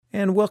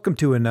And welcome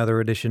to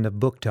another edition of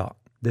Book Talk.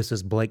 This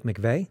is Blake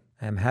McVeigh.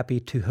 I'm happy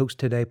to host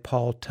today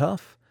Paul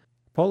Tough.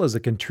 Paul is a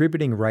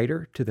contributing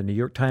writer to the New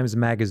York Times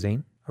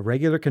Magazine, a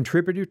regular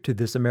contributor to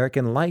This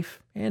American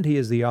Life, and he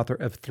is the author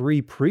of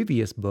 3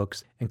 previous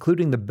books,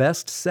 including the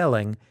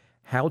best-selling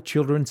How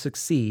Children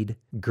Succeed,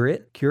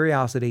 Grit,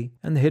 Curiosity,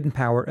 and the Hidden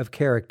Power of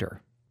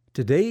Character.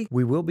 Today,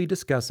 we will be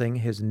discussing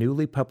his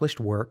newly published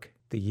work,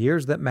 The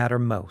Years That Matter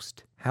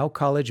Most, How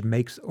College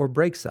Makes or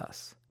Breaks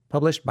Us,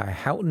 published by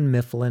Houghton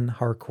Mifflin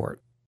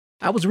Harcourt.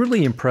 I was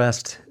really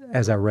impressed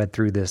as I read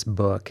through this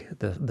book,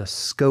 the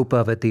scope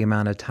of it, the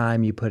amount of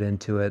time you put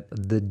into it,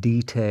 the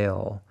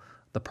detail,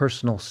 the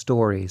personal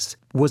stories.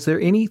 Was there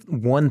any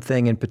one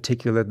thing in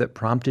particular that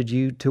prompted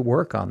you to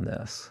work on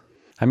this?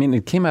 I mean,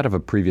 it came out of a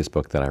previous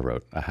book that I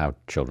wrote, How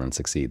Children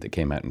Succeed, that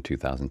came out in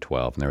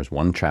 2012. And there was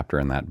one chapter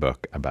in that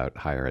book about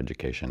higher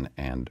education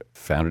and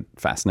found it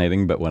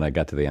fascinating. But when I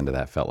got to the end of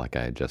that, felt like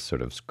I had just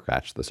sort of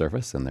scratched the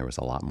surface and there was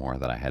a lot more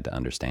that I had to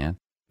understand.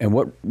 And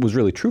what was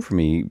really true for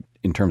me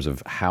in terms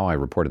of how I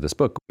reported this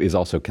book is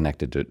also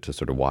connected to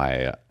sort of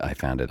why I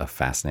found it a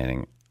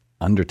fascinating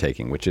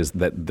undertaking, which is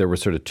that there were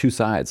sort of 2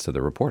 sides to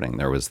the reporting.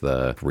 There was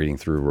the reading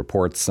through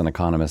reports and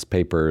economist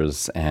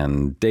papers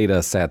and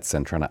data sets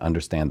and trying to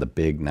understand the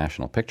big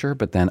national picture.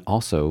 But then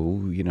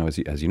also,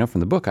 as you know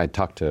from the book, I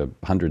talked to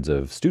hundreds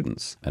of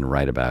students and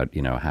write about,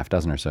 a half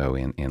dozen or so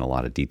in a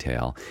lot of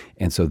detail.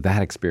 And so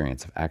that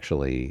experience of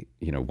actually,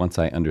 once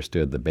I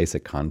understood the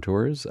basic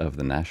contours of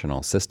the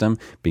national system,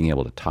 being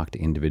able to talk to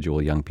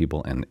individual young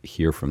people and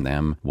hear from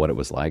them what it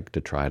was like to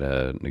try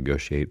to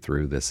negotiate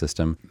through this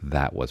system,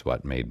 that was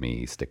what made me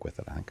stick with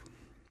it, I think.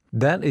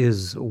 That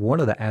is one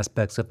of the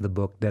aspects of the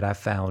book that I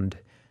found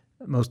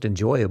most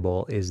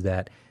enjoyable is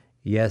that,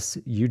 yes,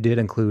 you did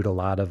include a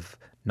lot of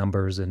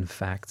numbers and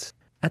facts.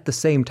 At the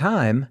same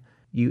time,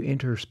 you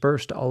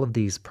interspersed all of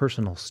these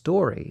personal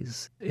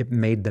stories. It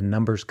made the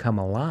numbers come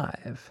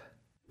alive.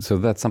 So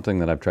that's something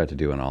that I've tried to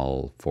do in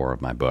all 4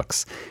 of my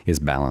books, is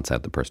balance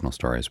out the personal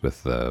stories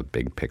with the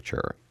big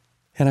picture.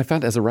 And I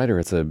found as a writer,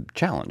 it's a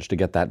challenge to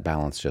get that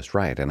balance just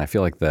right. And I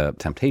feel like the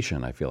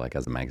temptation,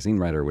 as a magazine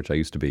writer, which I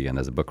used to be, and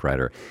as a book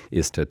writer,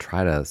 is to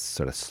try to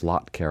sort of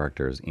slot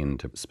characters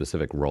into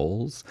specific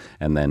roles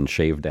and then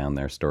shave down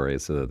their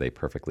stories so that they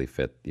perfectly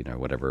fit,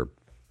 whatever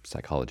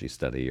psychology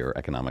study or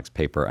economics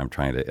paper I'm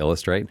trying to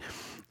illustrate.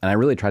 And I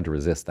really tried to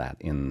resist that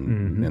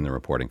in the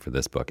reporting for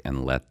this book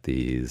and let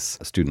these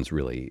students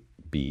really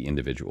be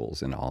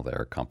individuals in all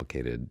their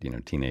complicated,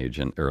 teenage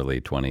and early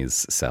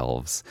 20s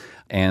selves.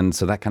 And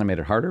so that kind of made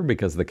it harder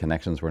because the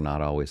connections were not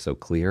always so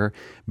clear,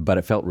 but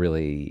it felt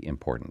really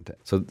important.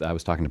 So I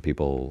was talking to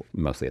people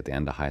mostly at the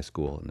end of high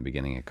school and the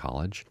beginning of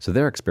college. So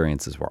their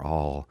experiences were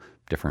all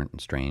different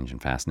and strange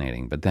and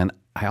fascinating. But then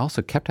I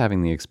also kept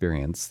having the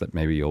experience that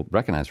maybe you'll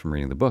recognize from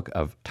reading the book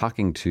of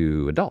talking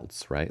to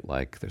adults, right?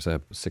 Like there's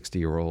a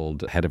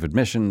 60-year-old head of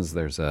admissions,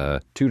 there's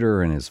a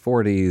tutor in his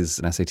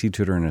 40s, an SAT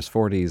tutor in his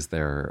 40s,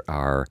 there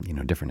are,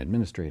 different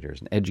administrators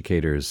and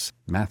educators,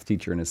 math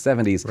teacher in his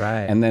 70s.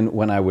 Right. And then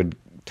when I would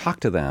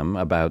talk to them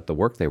about the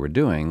work they were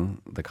doing,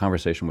 the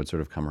conversation would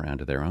sort of come around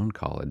to their own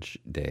college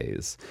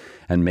days.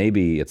 And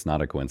maybe it's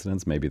not a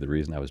coincidence. Maybe the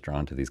reason I was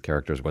drawn to these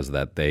characters was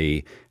that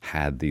they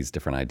had these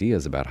different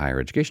ideas about higher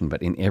education.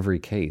 But in every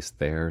case,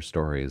 their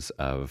stories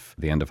of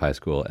the end of high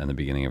school and the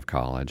beginning of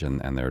college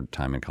and their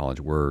time in college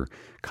were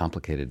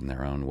complicated in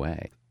their own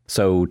way.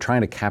 So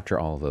trying to capture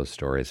all of those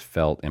stories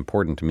felt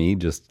important to me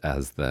just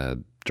as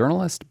the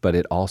journalist, but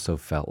it also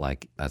felt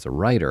like as a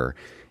writer,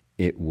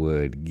 it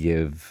would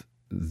give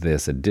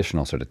this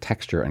additional sort of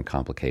texture and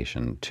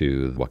complication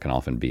to what can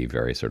often be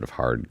very sort of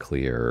hard,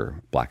 clear,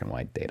 black and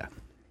white data.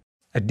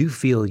 I do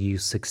feel you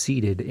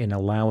succeeded in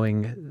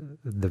allowing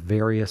the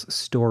various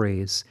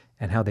stories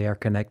and how they are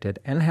connected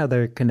and how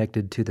they're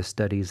connected to the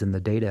studies and the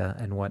data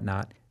and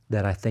whatnot.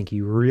 That I think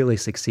you really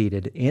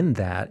succeeded in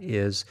that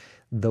is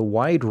the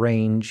wide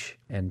range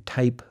and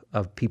type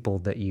of people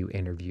that you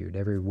interviewed,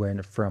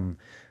 everywhere from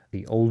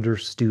the older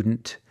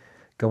student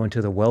going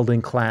to the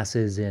welding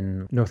classes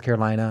in North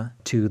Carolina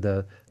to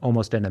the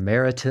almost an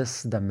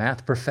emeritus, the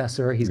math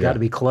professor. He's got to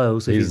be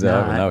close if he's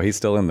not. No, he's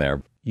still in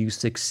there. You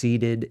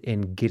succeeded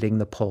in getting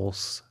the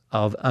pulse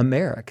of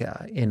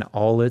America in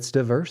all its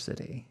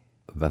diversity.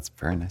 That's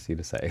very nice of you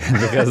to say,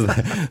 because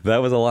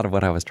that was a lot of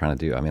what I was trying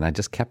to do. I mean, I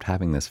just kept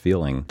having this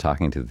feeling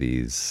talking to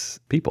these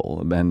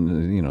people,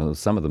 and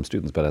some of them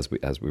students, but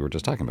as we were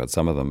just talking about,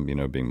 some of them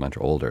being much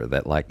older,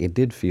 that it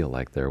did feel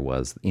like there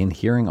was, in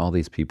hearing all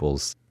these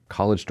people's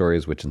college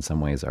stories, which in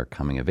some ways are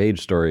coming of age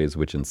stories,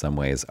 which in some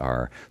ways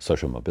are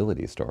social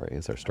mobility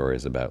stories, or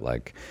stories about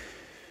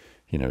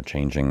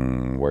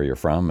changing where you're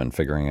from and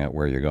figuring out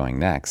where you're going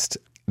next.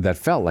 that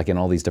felt like in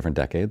all these different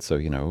decades. So,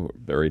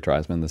 Barry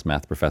Treisman, this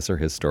math professor,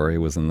 his story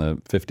was in the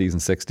 50s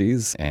and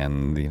 60s.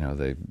 And,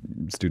 the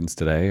students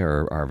today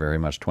are very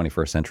much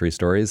 21st century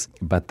stories,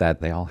 but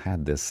that they all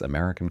had this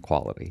American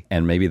quality.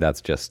 And maybe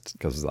that's just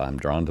because I'm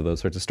drawn to those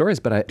sorts of stories.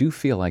 But I do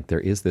feel like there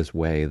is this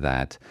way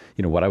that,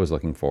 what I was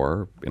looking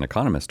for in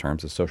economist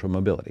terms is social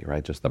mobility,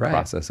 right? Just the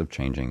process of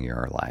changing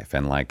your life.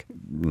 And like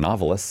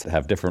novelists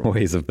have different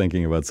ways of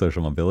thinking about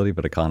social mobility,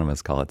 but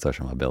economists call it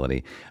social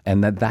mobility.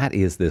 And that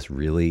is this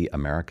really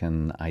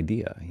American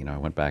idea. I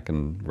went back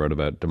and wrote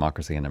about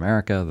Democracy in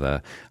America,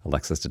 the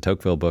Alexis de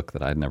Tocqueville book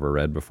that I'd never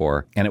read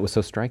before. And it was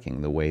so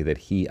striking the way that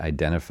he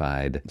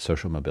identified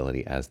social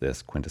mobility as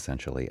this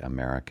quintessentially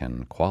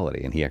American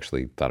quality. And he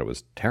actually thought it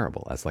was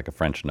terrible. As like a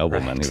French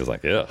nobleman, he was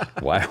like, yeah,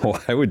 why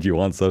would you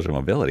want social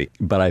mobility?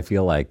 But I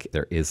feel like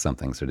there is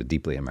something sort of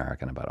deeply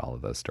American about all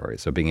of those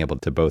stories. So being able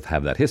to both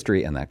have that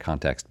history and that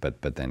context,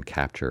 but then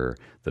capture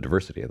the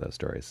diversity of those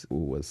stories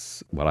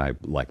was what I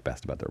liked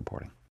best about the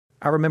reporting.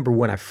 I remember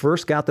when I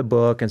first got the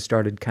book and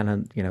started kind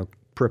of,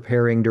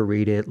 preparing to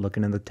read it,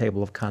 looking in the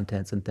table of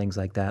contents and things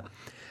like that.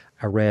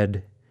 I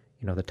read,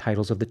 the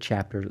titles of the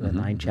chapters, the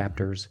 9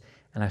 chapters,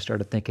 and I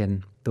started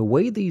thinking, the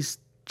way these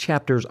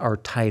chapters are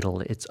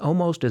titled, it's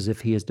almost as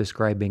if he is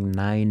describing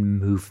 9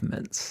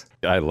 movements.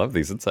 I love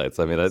these insights.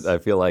 I mean, I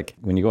feel like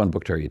when you go on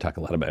book tour, you talk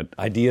a lot about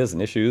ideas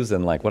and issues,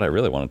 and like what I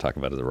really want to talk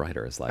about as a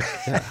writer is like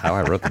how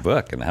I wrote the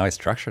book and how I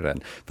structured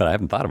it. But I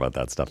haven't thought about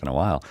that stuff in a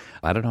while.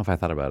 I don't know if I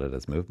thought about it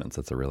as movements.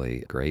 It's a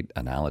really great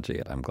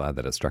analogy. I'm glad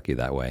that it struck you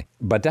that way.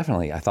 But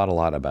definitely, I thought a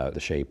lot about the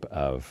shape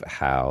of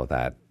how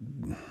that...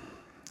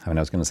 I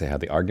was going to say how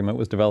the argument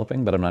was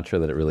developing, but I'm not sure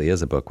that it really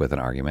is a book with an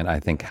argument. I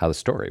think how the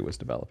story was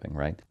developing,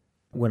 right?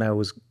 When I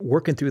was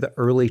working through the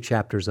early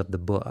chapters of the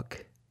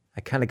book,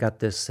 I kind of got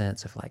this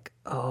sense of like,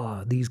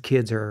 oh, these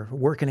kids are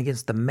working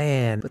against the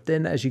man. But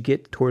then as you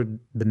get toward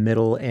the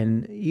middle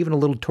and even a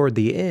little toward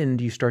the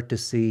end, you start to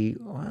see,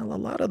 well, a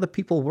lot of the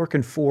people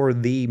working for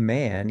the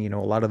man,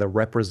 a lot of the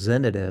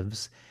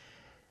representatives,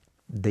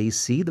 they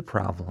see the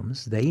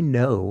problems. They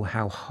know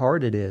how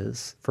hard it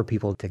is for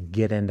people to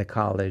get into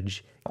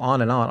college,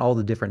 on and on, all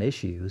the different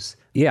issues.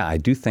 Yeah, I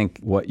do think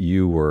what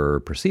you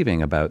were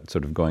perceiving about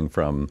sort of going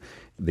from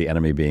the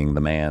enemy being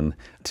the man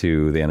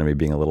to the enemy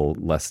being a little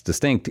less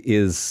distinct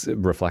is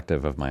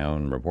reflective of my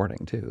own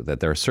reporting too,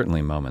 that there are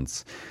certainly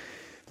moments,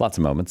 lots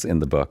of moments in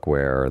the book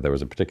where there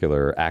was a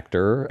particular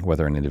actor,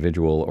 whether an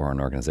individual or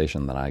an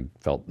organization, that I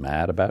felt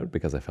mad about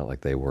because I felt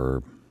like they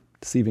were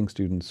deceiving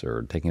students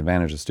or taking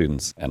advantage of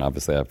students. And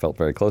obviously I felt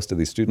very close to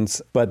these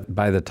students. But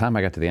by the time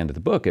I got to the end of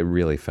the book, it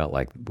really felt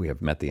like we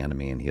have met the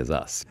enemy and he is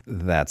us.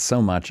 That so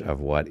much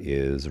of what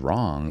is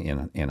wrong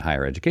in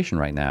higher education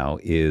right now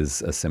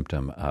is a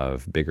symptom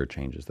of bigger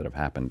changes that have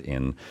happened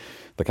in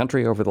the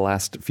country over the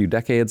last few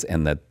decades,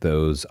 and that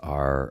those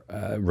are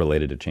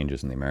related to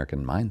changes in the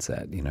American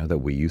mindset, that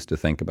we used to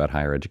think about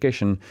higher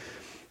education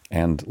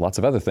and lots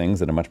of other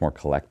things in a much more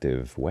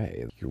collective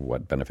way.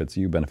 What benefits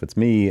you benefits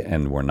me,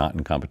 and we're not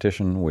in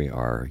competition. We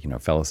are,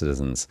 fellow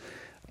citizens.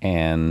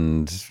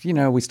 And,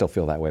 we still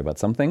feel that way about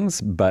some things,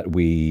 but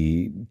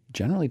we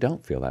generally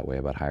don't feel that way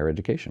about higher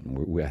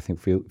education. I think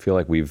feel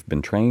like we've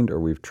been trained, or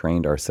we've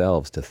trained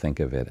ourselves to think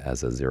of it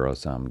as a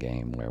zero-sum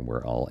game where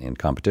we're all in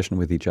competition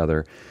with each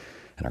other.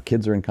 And our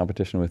kids are in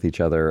competition with each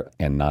other,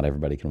 and not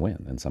everybody can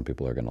win, and some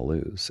people are going to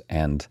lose.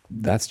 And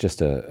that's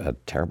just a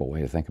terrible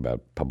way to think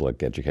about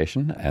public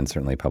education, and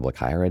certainly public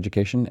higher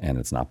education, and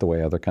it's not the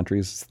way other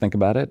countries think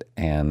about it.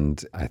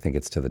 And I think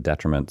it's to the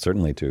detriment,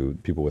 certainly to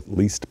people with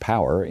least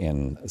power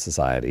in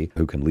society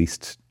who can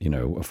least,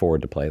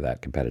 afford to play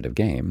that competitive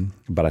game.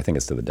 But I think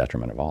it's to the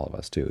detriment of all of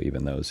us too,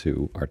 even those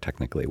who are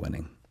technically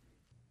winning.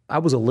 I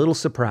was a little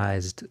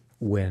surprised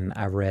when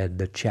I read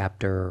the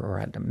chapter,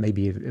 or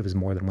maybe it was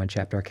more than one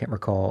chapter, I can't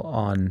recall,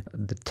 on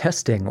the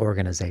testing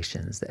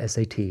organizations, the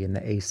SAT and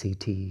the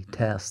ACT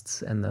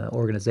tests and the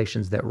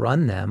organizations that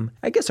run them.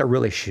 I guess I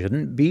really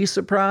shouldn't be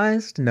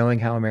surprised knowing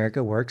how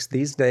America works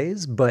these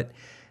days, but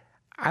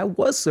I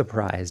was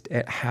surprised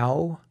at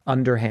how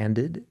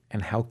underhanded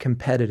and how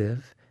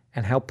competitive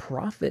and how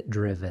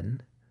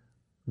profit-driven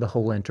the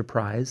whole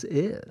enterprise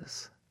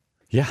is.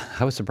 Yeah,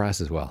 I was surprised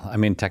as well. I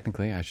mean,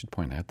 technically, I should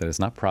point out that it's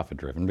not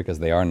profit-driven because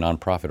they are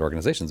nonprofit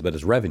organizations, but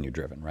it's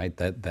revenue-driven, right?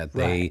 That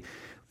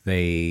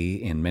they,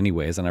 in many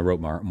ways, and I wrote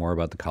more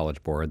about the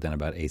College Board than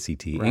about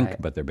ACT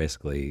Inc., but they're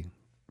basically,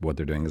 what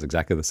they're doing is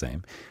exactly the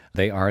same.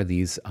 They are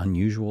these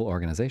unusual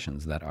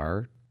organizations that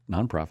are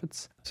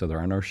nonprofits, so there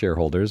are no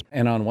shareholders.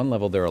 And on one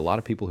level, there are a lot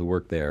of people who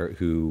work there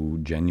who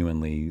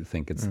genuinely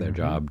think it's their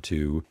job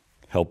to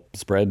help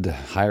spread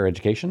higher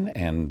education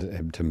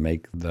and to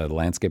make the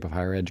landscape of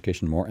higher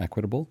education more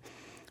equitable.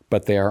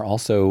 But they are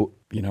also,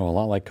 a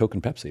lot like Coke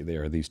and Pepsi. They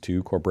are these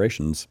two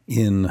corporations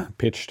in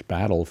pitched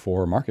battle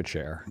for market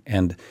share.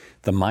 And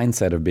the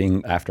mindset of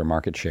being after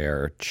market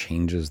share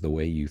changes the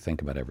way you think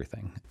about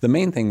everything. The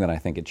main thing that I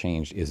think it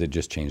changed is it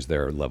just changed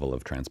their level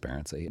of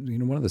transparency.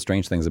 One of the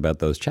strange things about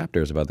those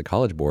chapters about the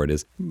College Board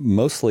is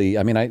mostly,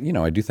 I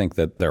do think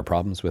that there are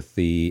problems with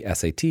the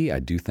SAT. I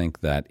do think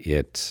that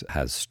it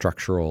has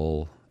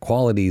structural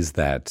qualities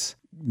that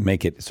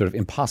make it sort of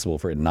impossible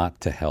for it not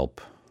to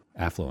help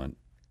affluent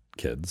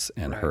kids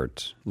and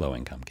hurt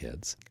low-income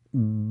kids.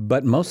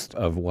 But most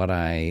of what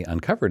I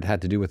uncovered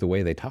had to do with the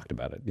way they talked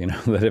about it.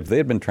 That if they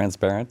had been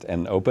transparent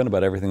and open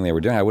about everything they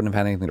were doing, I wouldn't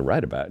have had anything to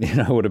write about.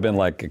 It would have been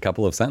like a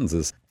couple of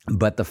sentences.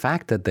 But the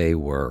fact that they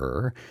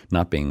were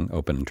not being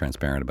open and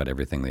transparent about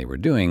everything they were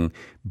doing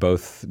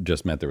both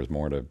just meant there was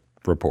more to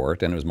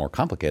report, and it was more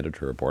complicated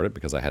to report it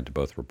because I had to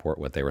both report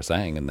what they were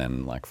saying and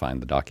then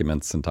find the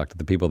documents and talk to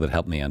the people that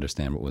helped me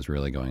understand what was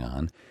really going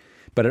on.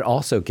 But it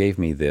also gave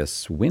me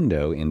this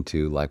window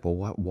into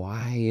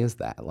why is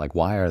that?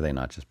 Why are they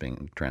not just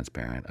being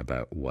transparent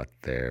about what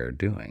they're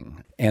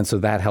doing? And so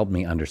that helped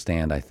me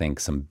understand, I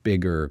think, some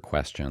bigger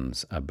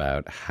questions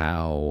about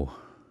how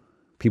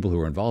people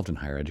who are involved in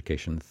higher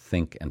education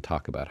think and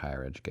talk about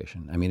higher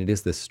education. I mean, it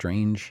is this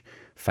strange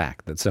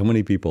fact that so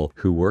many people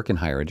who work in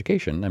higher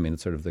education, I mean,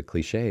 it's sort of the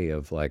cliche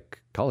of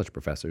college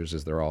professors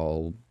is they're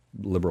all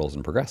liberals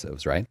and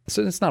progressives, right?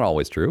 So it's not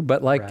always true,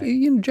 but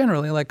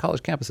generally,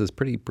 college campuses,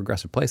 pretty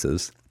progressive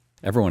places.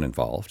 Everyone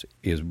involved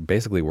is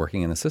basically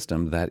working in a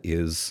system that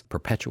is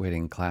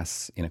perpetuating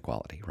class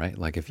inequality, right?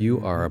 If you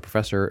are a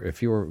professor,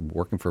 if you're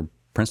working for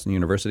Princeton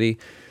University,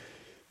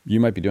 you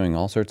might be doing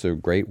all sorts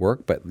of great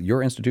work, but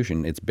your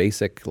institution, its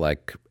basic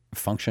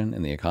function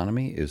in the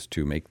economy is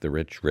to make the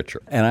rich richer.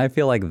 And I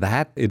feel like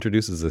that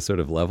introduces a sort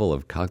of level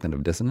of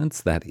cognitive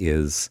dissonance that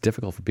is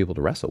difficult for people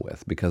to wrestle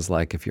with. Because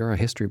if you're a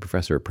history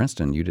professor at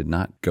Princeton, you did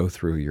not go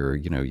through your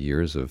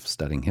years of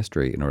studying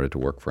history in order to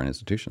work for an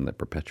institution that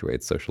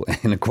perpetuates social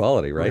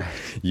inequality, right?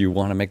 You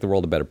want to make the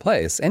world a better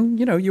place. And,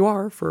 you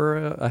are for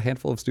a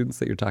handful of students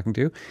that you're talking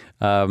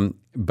to.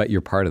 But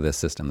you're part of this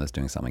system that's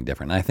doing something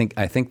different. And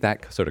I think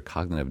that sort of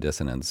cognitive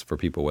dissonance for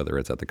people, whether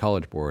it's at the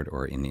College Board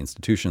or in the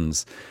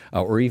institutions,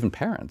 or even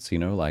parents,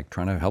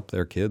 trying to help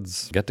their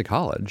kids get to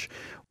college,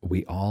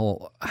 we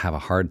all have a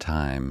hard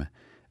time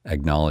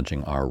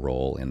acknowledging our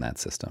role in that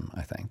system,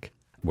 I think.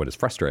 What is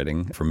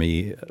frustrating for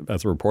me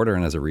as a reporter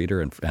and as a reader,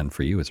 and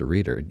for you as a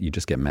reader, you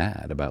just get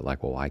mad about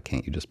why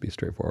can't you just be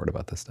straightforward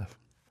about this stuff?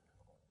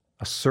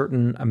 A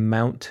certain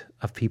amount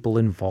of people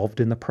involved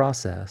in the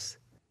process,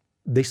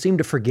 they seem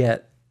to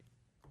forget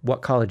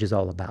what college is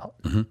all about.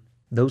 Mm-hmm.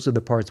 Those are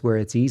the parts where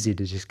it's easy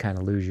to just kind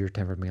of lose your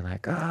temper and be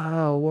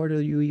what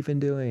are you even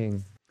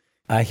doing?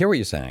 I hear what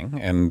you're saying,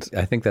 and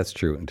I think that's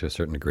true to a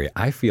certain degree.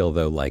 I feel,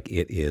 though,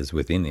 it is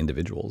within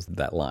individuals,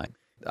 that line.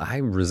 I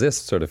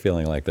resist sort of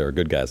feeling like there are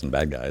good guys and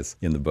bad guys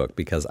in the book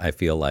because I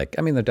feel there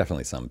are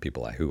definitely some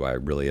people who I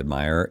really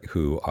admire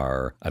who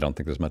are, I don't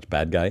think there's much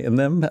bad guy in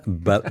them,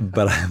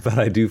 but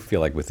I do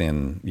feel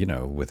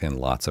within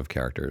lots of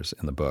characters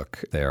in the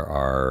book, there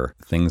are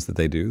things that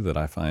they do that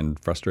I find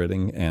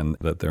frustrating and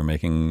that they're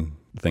making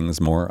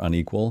things more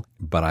unequal.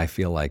 But I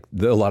feel a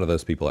lot of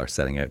those people are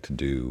setting out to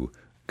do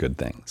good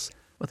things.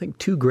 I think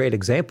two great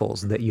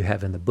examples that you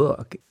have in the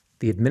book,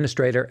 the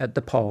administrator at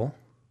DePaul,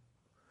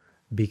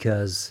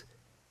 because,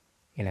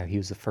 he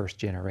was a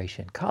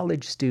first-generation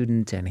college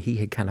student and he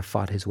had kind of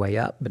fought his way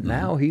up. But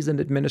now he's an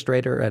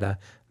administrator at a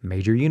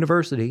major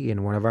university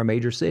in one of our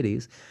major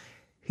cities.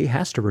 He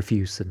has to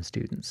refuse some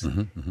students.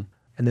 Mm-hmm, mm-hmm.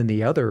 And then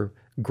the other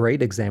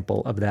great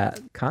example of that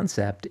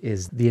concept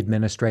is the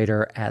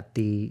administrator at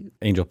the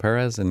Angel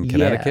Perez in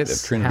Connecticut, at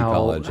Trinity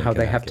College in how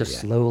they have to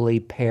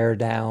slowly pare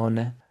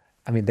down.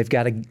 I mean, they've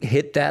got to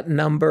hit that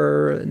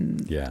number.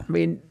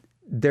 And,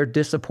 they're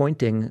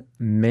disappointing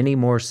many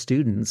more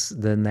students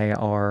than they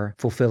are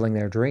fulfilling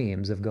their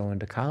dreams of going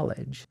to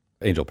college.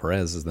 Angel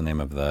Perez is the name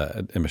of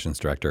the admissions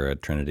director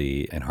at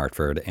Trinity in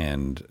Hartford,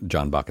 and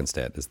John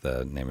Bockenstedt is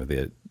the name of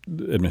the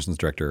admissions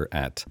director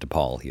at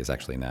DePaul. He is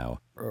actually now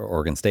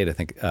Oregon State, I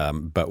think.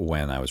 But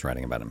when I was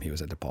writing about him, he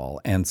was at DePaul.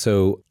 And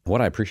so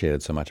what I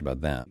appreciated so much about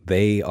them,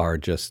 they are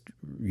just,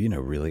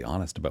 really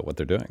honest about what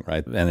they're doing,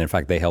 right? And in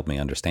fact, they helped me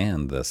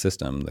understand the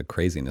system, the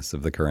craziness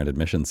of the current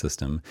admission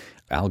system.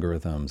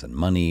 Algorithms and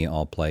money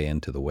all play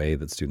into the way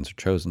that students are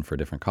chosen for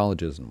different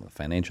colleges and the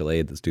financial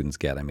aid that students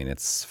get. I mean,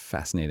 it's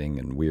fascinating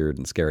and weird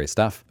and scary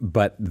stuff.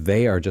 But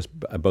they are just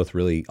both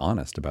really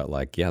honest about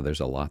there's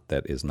a lot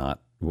that is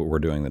not what we're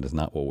doing that is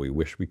not what we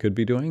wish we could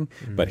be doing.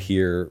 Mm-hmm. But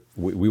here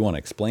we want to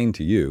explain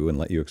to you and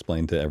let you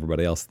explain to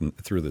everybody else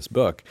through this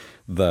book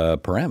the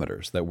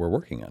parameters that we're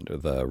working under,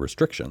 the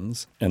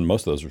restrictions. And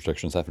most of those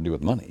restrictions have to do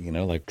with money.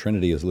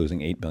 Trinity is losing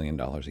 $8 billion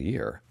a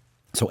year.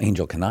 So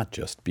Angel cannot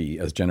just be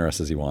as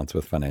generous as he wants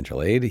with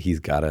financial aid. He's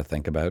got to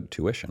think about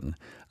tuition.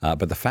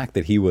 But the fact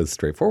that he was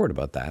straightforward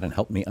about that and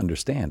helped me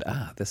understand,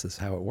 this is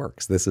how it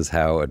works. This is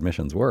how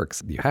admissions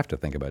works. You have to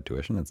think about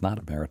tuition. It's not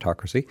a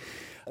meritocracy.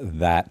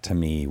 That, to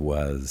me,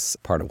 was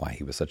part of why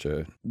he was such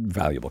a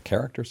valuable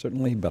character,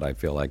 certainly, but I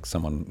feel like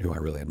someone who I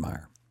really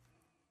admire.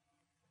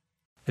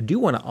 I do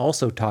want to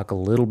also talk a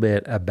little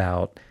bit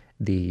about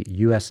the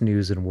U.S.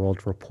 News and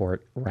World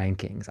Report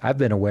rankings. I've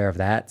been aware of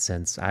that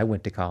since I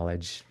went to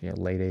college,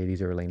 late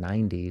 80s, early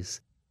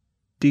 90s.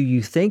 Do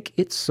you think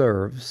it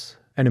serves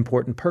an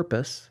important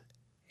purpose?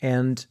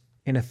 And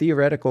in a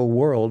theoretical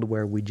world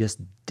where we just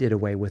did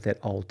away with it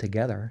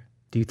altogether,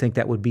 do you think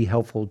that would be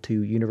helpful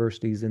to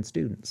universities and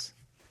students?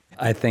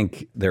 I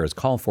think there is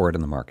call for it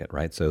in the market,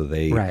 right? So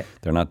they're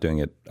not doing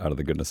it out of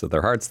the goodness of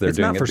their hearts. They're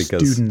doing it because it's not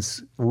for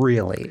students,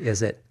 really,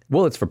 is it?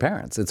 Well, it's for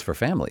parents. It's for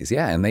families.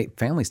 Yeah, and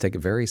families take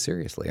it very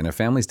seriously. And if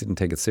families didn't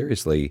take it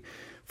seriously,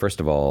 first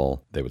of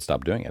all, they would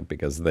stop doing it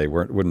because they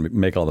wouldn't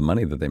make all the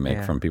money that they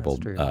make from people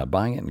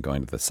buying it and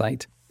going to the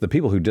site. The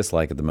people who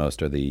dislike it the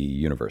most are the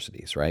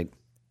universities, right?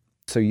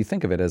 So you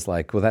think of it as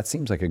like, well, that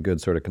seems like a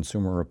good sort of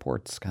Consumer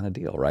Reports kind of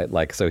deal, right?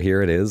 Like, so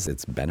here it is.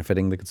 It's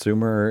benefiting the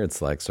consumer.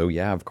 It's like, so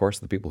yeah, of course,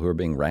 the people who are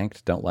being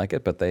ranked don't like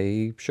it, but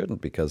they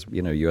shouldn't because,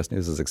 U.S.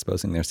 News is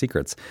exposing their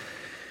secrets.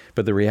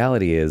 But the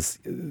reality is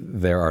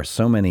there are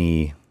so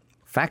many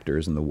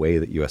factors in the way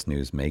that U.S.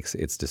 News makes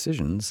its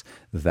decisions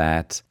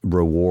that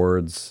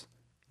rewards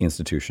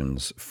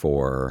institutions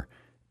for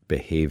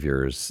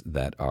behaviors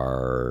that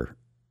are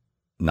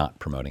not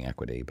promoting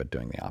equity, but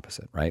doing the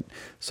opposite, right?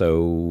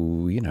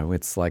 So,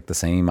 it's like the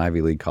same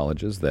Ivy League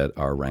colleges that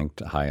are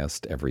ranked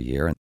highest every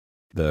year.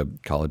 The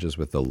colleges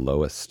with the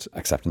lowest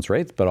acceptance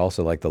rates, but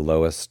also like the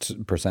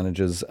lowest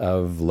percentages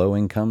of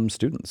low-income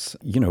students.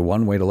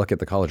 One way to look at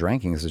the college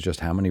rankings is just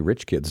how many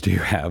rich kids do you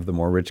have. The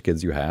more rich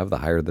kids you have, the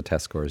higher the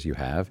test scores you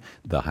have,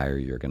 the higher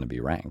you're going to be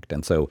ranked.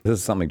 And so this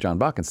is something John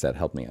Bockenstedt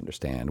helped me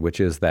understand, which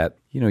is that,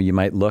 you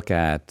might look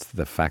at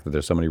the fact that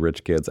there's so many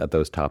rich kids at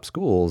those top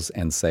schools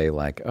and say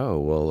like, oh,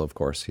 well, of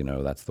course,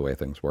 that's the way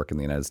things work in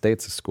the United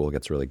States. The school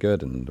gets really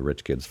good and the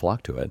rich kids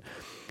flock to it.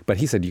 But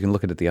he said you can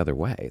look at it the other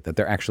way, that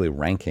they're actually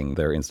ranking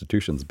their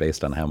institutions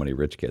based on how many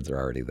rich kids are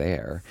already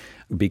there.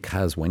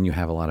 Because when you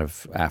have a lot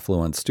of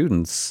affluent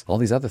students, all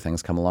these other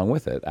things come along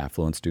with it.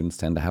 Affluent students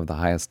tend to have the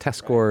highest test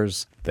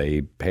scores.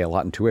 They pay a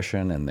lot in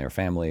tuition, and their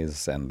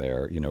families and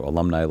their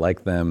alumni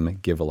like them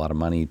give a lot of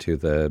money to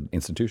the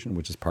institution,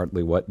 which is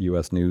partly what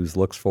U.S. News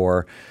looks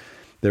for.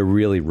 They're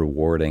really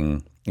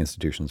rewarding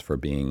institutions for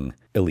being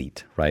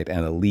elite, right?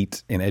 And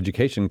elite in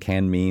education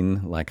can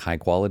mean like high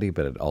quality,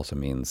 but it also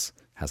means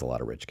has a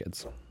lot of rich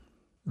kids.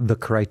 The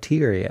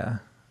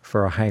criteria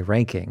for a high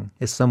ranking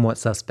is somewhat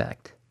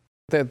suspect.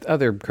 The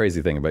other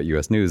crazy thing about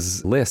U.S.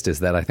 News list is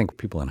that I think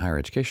people in higher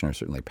education, or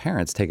certainly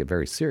parents, take it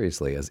very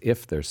seriously as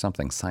if there's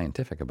something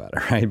scientific about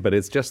it, right? But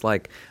it's just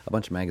like a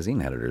bunch of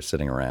magazine editors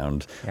sitting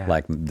around,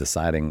 like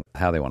deciding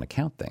how they want to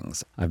count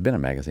things. I've been a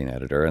magazine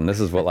editor, and this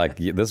is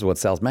what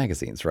sells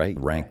magazines, right?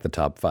 Rank the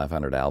top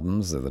 500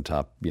 albums or the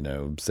top,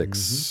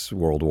 6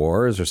 world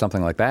wars or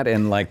something like that,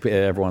 and like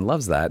everyone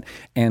loves that.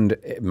 And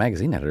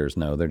magazine editors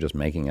know they're just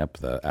making up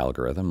the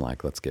algorithm,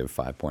 like let's give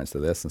 5 points to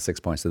this and 6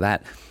 points to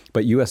that.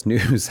 But U.S.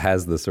 News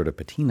has the sort of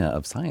patina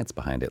of science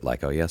behind it,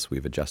 like, oh, yes,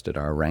 we've adjusted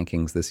our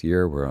rankings this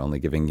year. We're only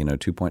giving,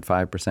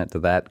 2.5% to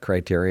that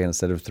criteria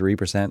instead of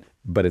 3%.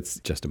 But it's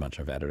just a bunch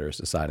of editors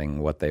deciding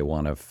what they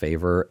want to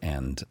favor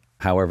and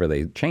however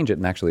they change it.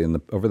 And actually,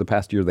 over the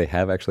past year, they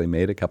have actually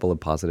made a couple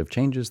of positive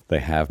changes. They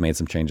have made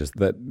some changes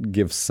that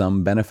give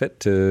some benefit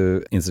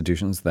to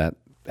institutions that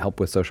help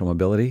with social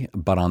mobility.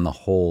 But on the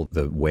whole,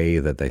 the way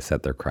that they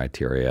set their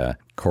criteria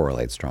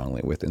correlates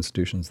strongly with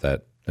institutions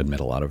that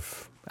admit a lot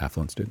of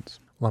affluent students.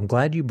 Well, I'm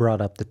glad you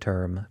brought up the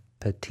term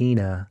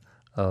patina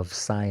of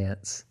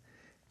science,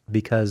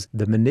 because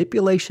the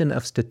manipulation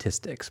of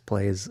statistics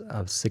plays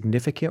a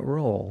significant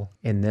role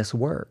in this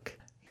work.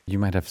 You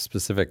might have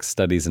specific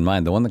studies in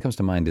mind. The one that comes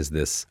to mind is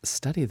this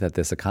study that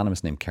this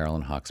economist named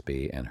Carolyn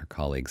Hawksby and her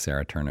colleague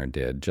Sarah Turner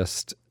did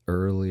just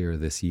earlier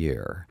this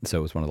year. So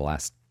it was one of the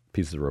last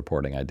pieces of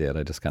reporting I did.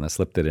 I just kind of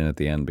slipped it in at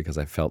the end because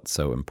I felt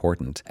so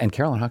important. And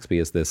Carolyn Hawksby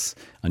is this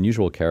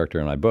unusual character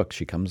in my book.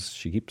 She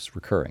keeps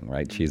recurring,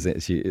 right?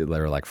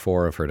 There are like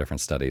 4 of her different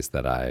studies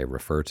that I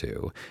refer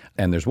to.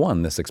 And there's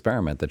this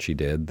experiment that she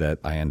did that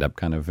I end up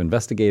kind of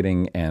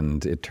investigating,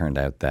 and it turned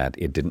out that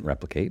it didn't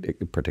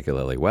replicate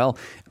particularly well.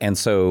 And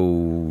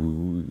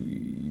so,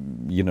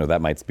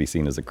 that might be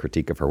seen as a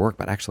critique of her work,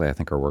 but actually I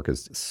think her work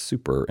is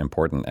super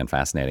important and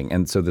fascinating.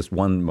 And so this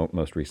one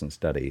most recent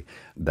study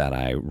that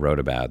I wrote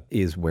about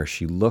is where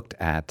she looked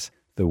at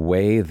the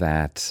way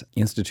that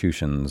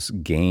institutions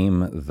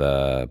game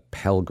the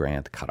Pell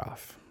Grant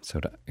cutoff. So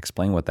to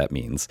explain what that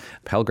means,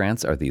 Pell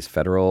Grants are these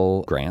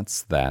federal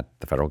grants that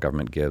the federal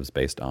government gives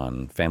based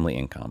on family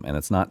income. And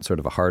it's not sort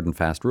of a hard and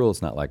fast rule.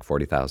 It's not like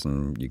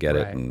 40,000 you get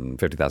it and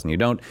 50,000 you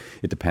don't.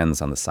 It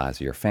depends on the size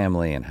of your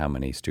family and how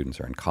many students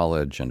are in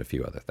college and a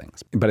few other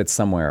things. But it's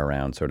somewhere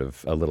around sort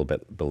of a little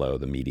bit below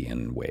the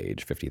median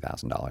wage,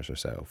 $50,000 or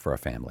so for a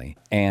family.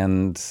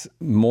 And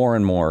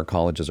more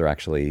colleges are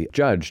actually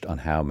judged on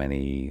how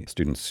many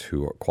students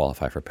who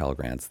qualify for Pell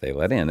Grants they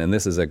let in. And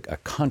this is a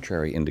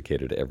contrary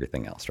indicator to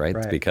everything else. Right?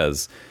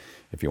 Because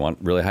if you want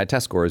really high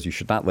test scores, you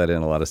should not let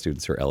in a lot of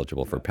students who are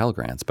eligible for Pell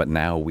Grants. But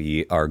now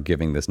we are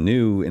giving this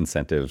new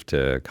incentive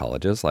to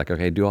colleges, like,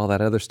 okay, do all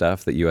that other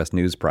stuff that U.S.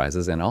 News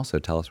prizes and also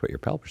tell us what your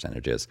Pell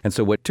percentage is. And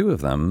so what 2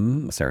 of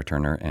them, Sarah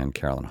Turner and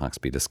Carolyn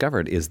Hawksby,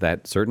 discovered is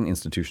that certain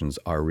institutions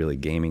are really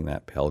gaming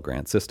that Pell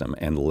Grant system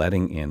and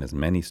letting in as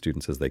many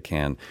students as they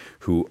can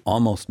who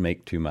almost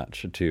make too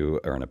much to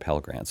earn a Pell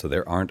Grant. So they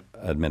aren't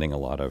admitting a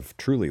lot of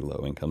truly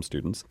low-income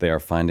students. They are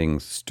finding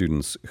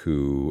students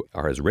who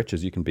are as rich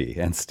as you can be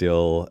and still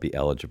still be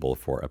eligible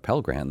for a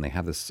Pell Grant. And they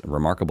have this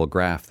remarkable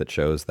graph that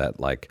shows that,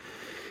 like,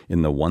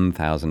 in the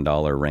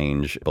 $1,000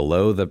 range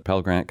below the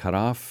Pell Grant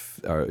cutoff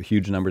are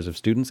huge numbers of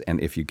students.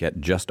 And if you get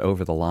just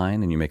over the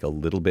line and you make a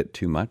little bit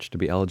too much to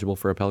be eligible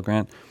for a Pell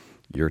Grant,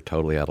 you're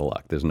totally out of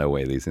luck. There's no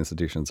way these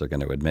institutions are going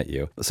to admit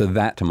you. So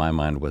that, to my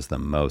mind, was the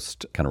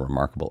most kind of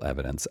remarkable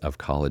evidence of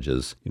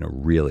colleges,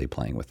 really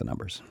playing with the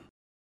numbers.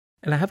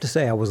 And I have to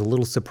say, I was a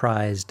little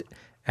surprised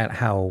at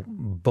how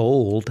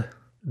bold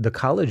the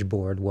College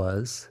Board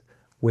was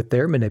with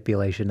their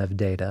manipulation of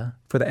data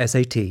for the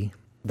SAT.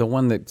 The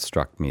one that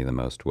struck me the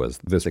most was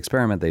this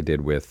experiment they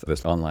did with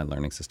this online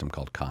learning system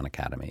called Khan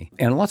Academy.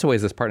 And in lots of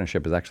ways, this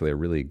partnership is actually a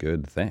really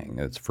good thing.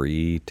 It's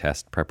free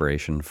test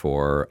preparation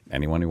for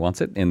anyone who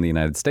wants it in the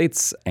United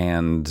States.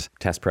 And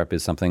test prep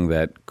is something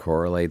that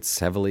correlates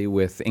heavily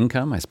with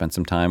income. I spent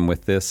some time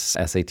with this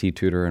SAT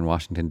tutor in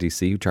Washington,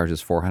 D.C., who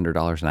charges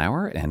 $400 an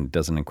hour and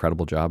does an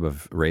incredible job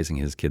of raising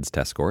his kids'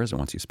 test scores. And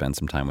once you spend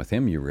some time with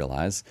him, you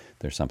realize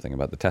there's something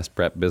about the test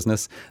prep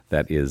business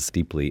that is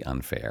deeply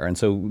unfair. And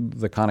so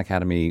the Khan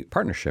Academy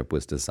partnership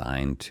was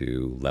designed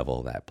to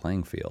level that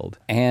playing field.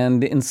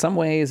 And in some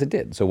ways it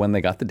did. So when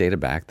they got the data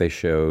back, they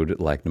showed,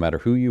 like, no matter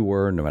who you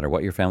were, no matter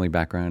what your family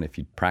background, if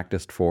you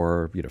practiced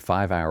for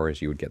 5 hours,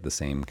 you would get the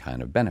same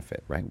kind of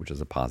benefit, right? Which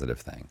is a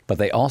positive thing. But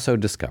they also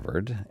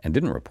discovered, and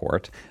didn't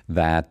report,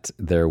 that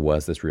there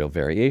was this real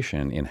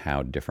variation in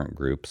how different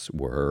groups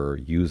were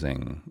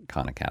using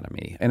Khan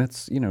Academy. And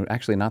it's,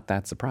 actually not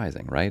that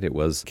surprising, right? It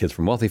was kids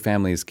from wealthy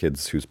families,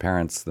 kids whose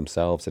parents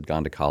themselves had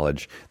gone to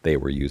college. They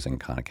were using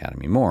Khan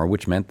Academy more,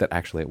 which meant that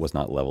actually it was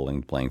not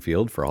leveling the playing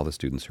field for all the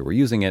students who were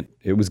using it.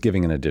 It was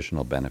giving an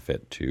additional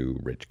benefit to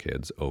rich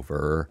kids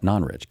over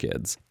non-rich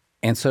kids.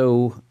 And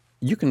so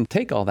you can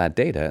take all that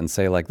data and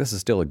say, like, this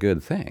is still a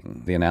good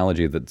thing. The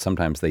analogy that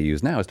sometimes they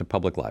use now is to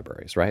public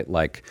libraries, right?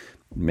 Like,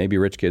 maybe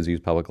rich kids use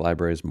public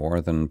libraries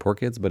more than poor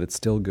kids, but it's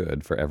still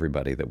good for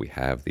everybody that we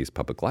have these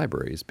public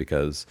libraries,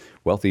 because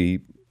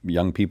wealthy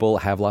young people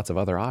have lots of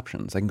other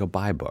options. They can go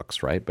buy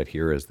books, right? But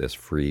here is this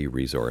free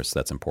resource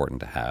that's important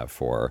to have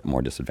for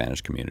more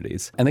disadvantaged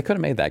communities. And they could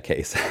have made that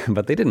case,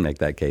 but they didn't make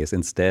that case.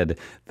 Instead,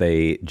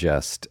 they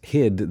just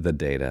hid the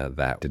data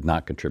that did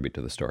not contribute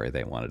to the story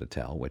they wanted to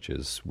tell, which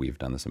is, we've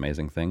done this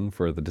amazing thing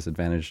for the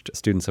disadvantaged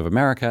students of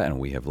America,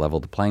 and we have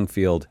leveled the playing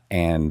field.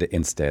 And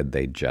instead,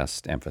 they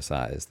just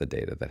emphasized the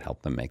data that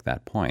helped them make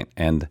that point.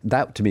 And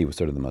that, to me, was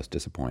sort of the most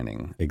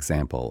disappointing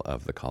example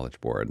of the College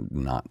Board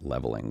not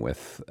leveling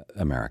with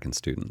American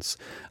students.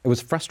 It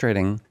was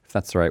frustrating, if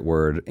that's the right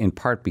word, in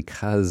part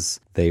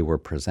because they were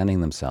presenting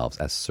themselves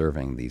as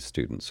serving these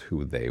students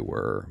who they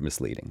were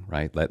misleading,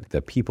 right?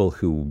 The people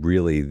who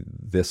really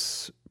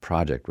this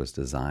project was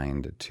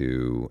designed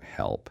to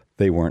help,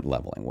 they weren't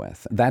leveling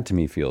with. That, to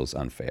me, feels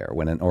unfair.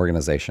 When an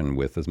organization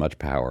with as much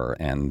power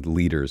and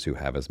leaders who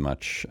have as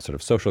much sort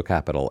of social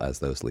capital as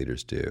those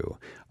leaders do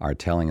are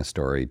telling a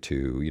story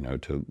to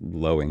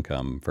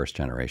low-income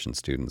first-generation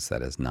students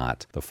that is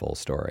not the full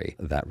story,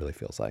 that really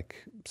feels like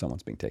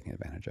someone's being taken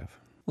advantage of.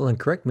 Well, and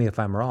correct me if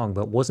I'm wrong,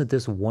 but wasn't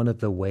this one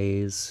of the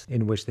ways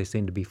in which they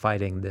seem to be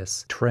fighting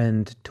this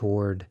trend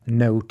toward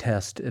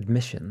no-test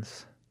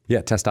admissions?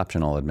 Yeah, test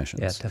optional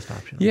admissions. Yeah, test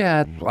optional.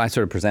 Yeah, I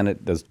sort of present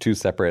it as two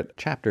separate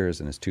chapters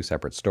and as two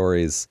separate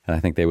stories, and I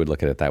think they would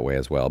look at it that way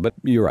as well. But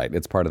you're right,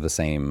 it's part of the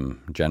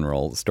same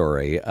general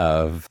story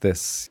of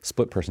this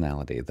split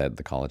personality that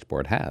the College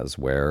Board has,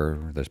 where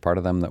there's part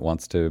of them that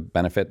wants to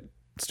benefit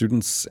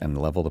students and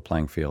level the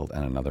playing field,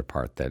 and another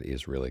part that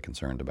is really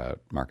concerned about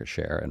market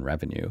share and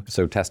revenue.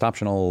 So test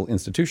optional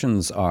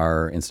institutions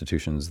are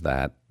institutions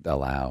that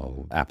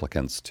allow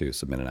applicants to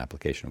submit an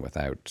application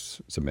without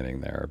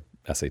submitting their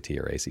SAT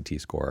or ACT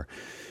score.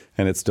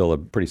 And it's still a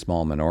pretty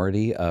small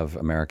minority of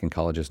American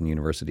colleges and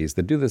universities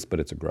that do this, but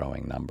it's a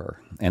growing number.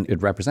 And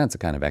it represents a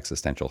kind of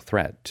existential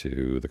threat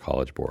to the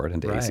College Board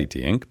and to ACT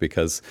Inc.,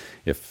 because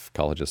if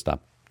colleges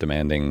stop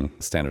demanding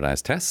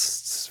standardized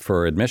tests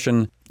for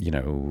admission,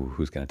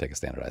 who's going to take a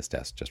standardized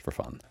test just for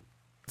fun?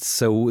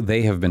 So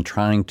they have been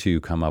trying to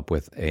come up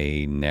with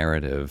a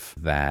narrative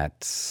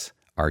that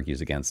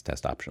argues against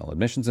test optional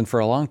admissions. And for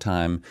a long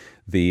time,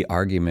 the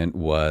argument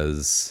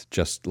was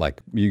just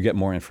like, you get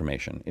more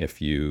information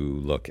if you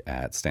look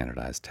at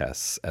standardized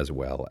tests as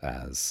well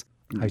as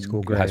high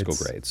school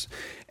grades.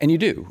 And you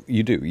do.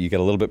 You get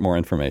a little bit more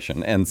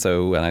information. And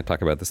so, and I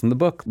talk about this in the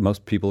book,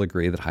 most people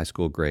agree that high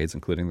school grades,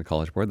 including the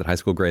College Board, that high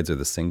school grades are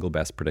the single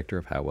best predictor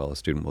of how well a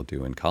student will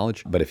do in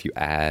college. But if you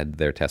add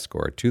their test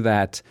score to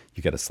that,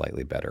 you get a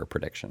slightly better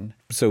prediction.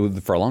 So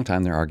for a long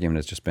time, their argument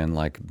has just been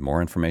like,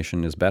 more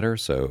information is better,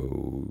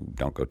 so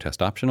don't go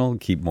test optional,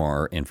 keep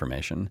more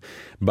information.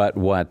 But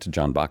what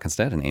John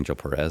Bockenstedt and Angel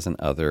Perez and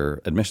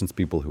other admissions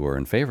people who are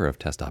in favor of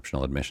test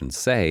optional admissions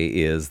say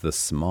is the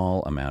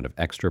small amount of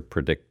extra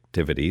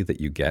objectivity that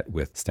you get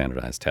with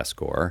standardized test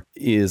score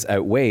is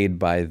outweighed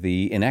by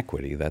the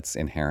inequity that's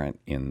inherent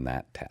in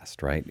that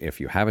test, right?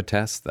 If you have a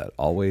test that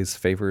always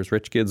favors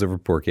rich kids over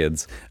poor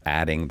kids,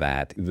 adding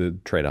that, the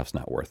trade-off's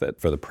not worth it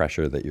for the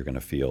pressure that you're going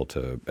to feel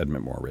to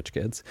admit more rich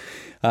kids.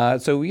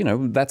 So,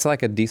 that's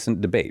like a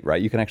decent debate,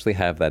 right? You can actually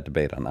have that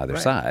debate on either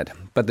side.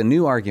 But the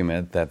new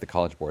argument that the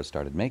College Board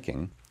started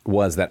making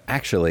was that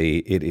actually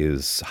it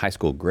is high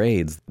school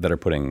grades that are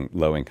putting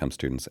low-income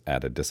students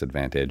at a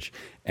disadvantage,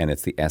 and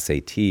it's the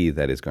SAT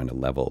that is going to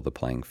level the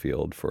playing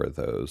field for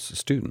those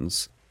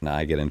students. Now,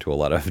 I get into a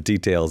lot of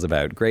details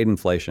about grade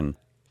inflation,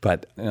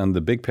 but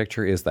the big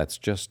picture is that's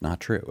just not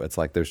true. It's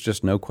like there's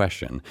just no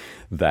question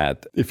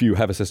that if you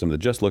have a system that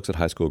just looks at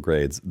high school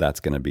grades, that's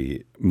going to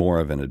be more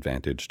of an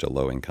advantage to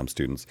low-income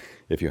students.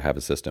 If you have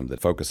a system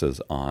that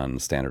focuses on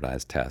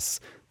standardized tests,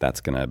 that's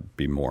going to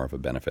be more of a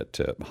benefit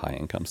to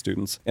high-income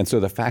students. And so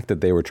the fact that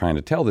they were trying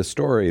to tell this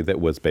story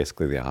that was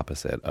basically the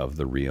opposite of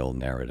the real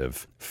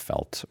narrative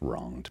felt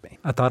wrong to me.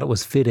 I thought it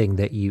was fitting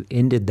that you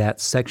ended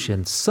that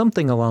section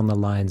something along the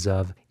lines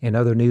of, in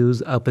other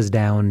news, up is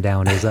down,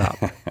 down is up.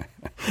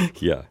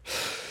 Yeah.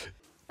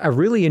 I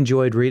really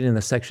enjoyed reading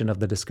the section of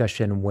the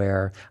discussion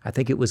where I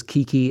think it was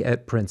Kiki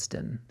at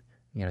Princeton.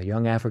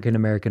 Young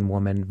African-American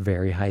woman,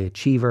 very high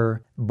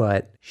achiever,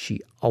 but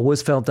she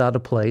always felt out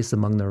of place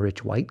among the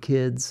rich white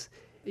kids.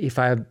 If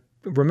I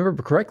remember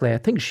correctly, I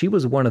think she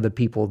was one of the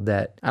people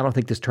that, I don't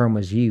think this term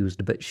was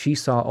used, but she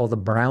saw all the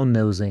brown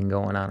nosing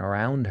going on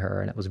around her,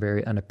 and it was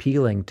very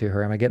unappealing to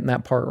her. Am I getting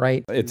that part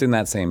right? It's in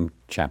that same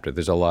chapter.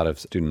 There's a lot of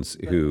students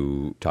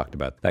who talked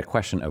about that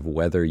question of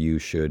whether you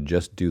should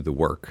just do the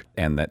work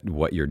and that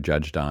what you're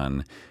judged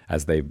on,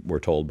 as they were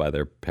told by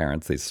their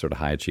parents, these sort of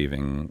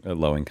high-achieving,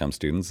 low-income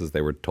students, as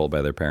they were told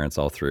by their parents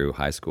all through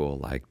high school,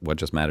 like what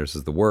just matters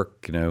is the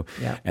work,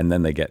 Yeah. And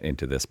then they get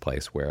into this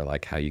place where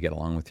like how you get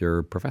along with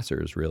your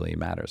professors really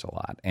matters a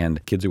lot.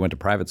 And kids who went to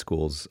private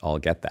schools all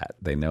get that.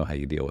 They know how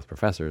you deal with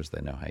professors.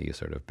 They know how you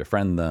sort of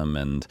befriend them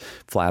and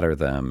flatter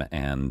them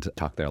and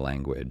talk their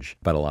language.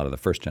 But a lot of the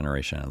first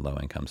generation and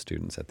low-income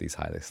students at these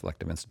highly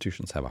selective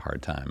institutions have a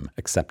hard time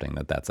accepting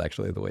that that's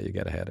actually the way you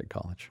get ahead at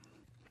college.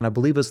 And I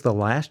believe it's the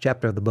last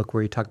chapter of the book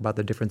where you talk about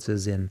the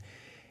differences in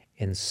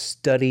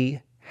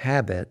study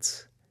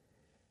habits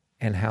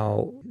and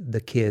how the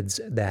kids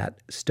that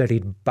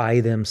studied by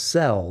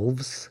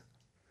themselves,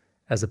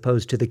 as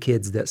opposed to the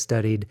kids that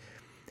studied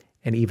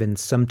and even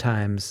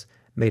sometimes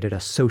made it a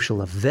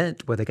social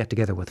event where they got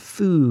together with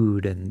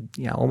food and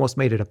almost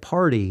made it a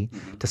party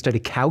to study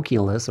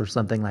calculus or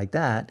something like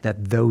that,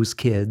 that those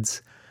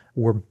kids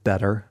were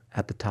better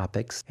at the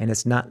topics. And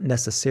it's not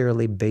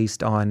necessarily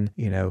based on,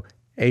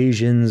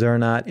 Asians are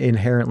not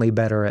inherently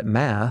better at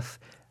math,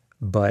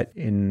 but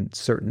in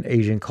certain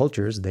Asian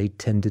cultures, they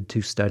tended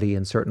to study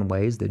in certain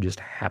ways that just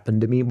happened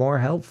to be more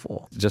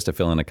helpful. Just to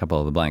fill in a couple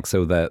of the blanks.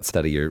 So that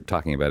study you're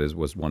talking about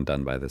was one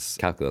done by this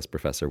calculus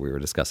professor we were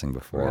discussing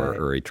before,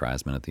 Uri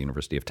Treisman at the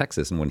University of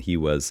Texas. And when he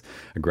was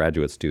a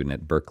graduate student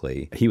at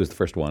Berkeley, he was the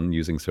first one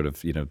using sort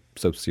of,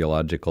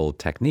 sociological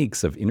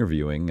techniques of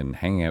interviewing and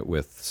hanging out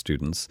with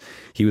students.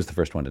 He was the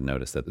first one to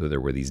notice that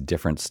there were these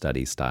different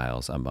study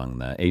styles among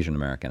the Asian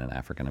American and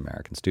African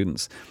American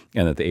students,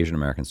 and that the Asian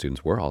American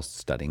students were all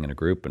studying in a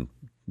group and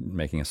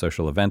making a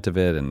social event of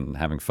it and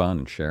having fun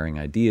and sharing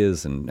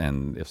ideas.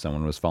 And if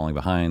someone was falling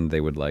behind, they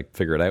would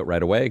figure it out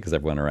right away because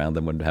everyone around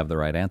them would have the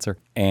right answer.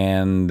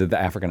 And the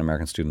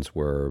African-American students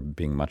were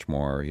being much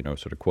more,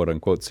 sort of quote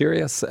unquote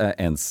serious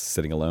and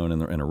sitting alone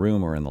in a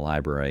room or in the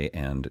library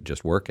and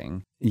just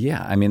working.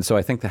 Yeah, so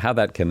I think how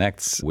that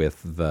connects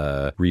with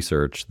the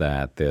research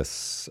that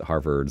this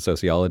Harvard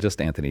sociologist,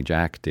 Anthony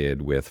Jack,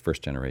 did with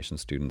first-generation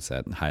students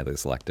at highly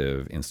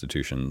selective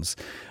institutions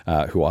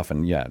who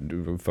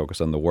often,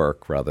 focus on the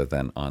work rather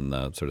than on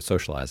the sort of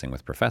socializing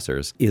with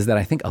professors, is that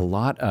I think a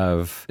lot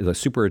of the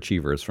super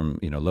achievers from,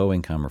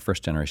 low-income or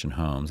first-generation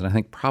homes, and I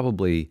think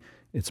probably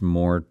it's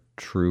more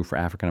true for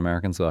African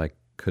Americans, though I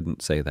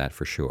couldn't say that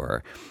for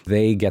sure.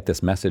 They get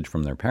this message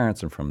from their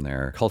parents and from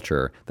their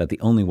culture that the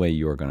only way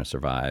you are going to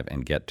survive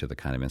and get to the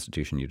kind of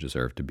institution you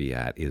deserve to be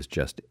at is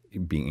just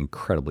being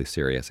incredibly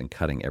serious and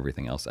cutting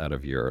everything else out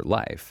of your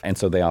life. And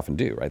so they often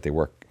do, right? They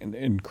work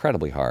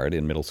incredibly hard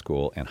in middle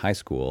school and high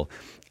school.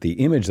 The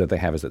image that they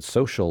have is that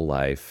social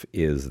life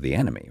is the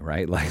enemy,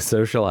 right? Like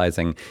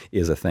socializing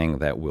is a thing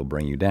that will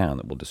bring you down,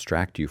 that will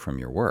distract you from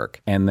your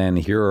work. And then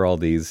here are all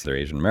these, they're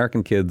Asian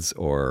American kids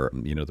or,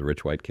 the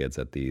rich white kids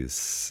at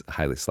these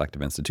highly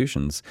selective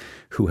institutions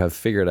who have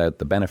figured out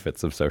the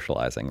benefits of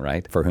socializing,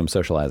 right? For whom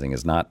socializing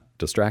is not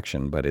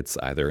distraction, but it's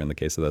either, in the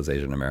case of those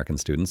Asian American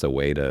students, a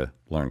way to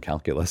learn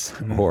calculus,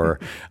 or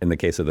in the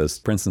case of those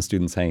Princeton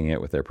students hanging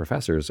out with their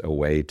professors, a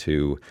way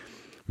to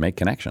make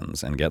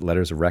connections and get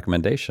letters of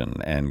recommendation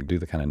and do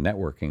the kind of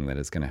networking that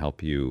is going to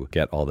help you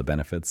get all the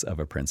benefits of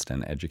a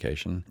Princeton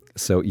education.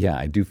 So yeah,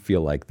 I do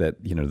feel like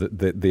that,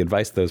 the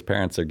advice those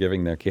parents are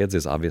giving their kids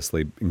is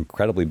obviously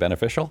incredibly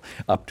beneficial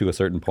up to a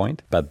certain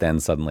point, but then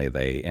suddenly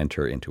they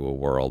enter into a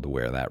world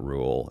where that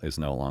rule is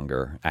no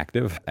longer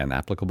active and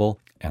applicable.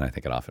 And I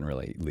think it often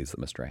really leads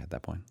them astray at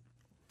that point.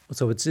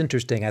 So it's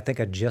interesting. I think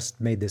I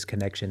just made this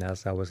connection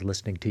as I was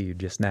listening to you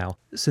just now.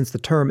 Since the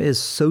term is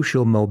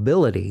social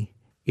mobility,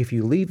 if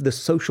you leave the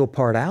social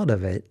part out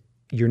of it,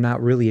 you're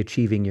not really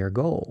achieving your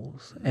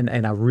goals. And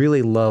I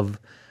really love,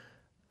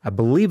 I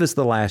believe it's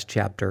the last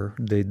chapter,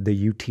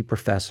 the UT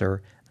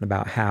professor,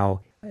 about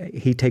how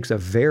he takes a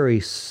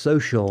very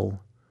social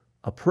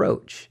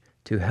approach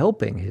to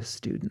helping his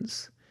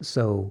students.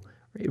 So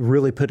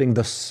really putting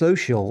the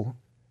social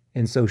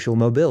in social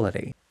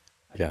mobility.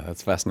 Yeah,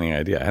 that's a fascinating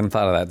idea. I hadn't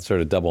thought of that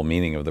sort of double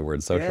meaning of the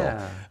word social.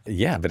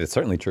 Yeah, but it's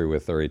certainly true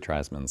with Uri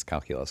Treisman's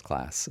calculus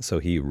class. So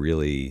he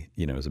really,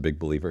 is a big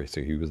believer.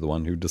 So he was the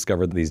one who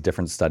discovered these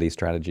different study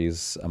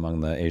strategies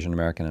among the Asian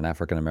American and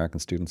African American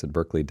students at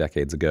Berkeley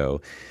decades ago.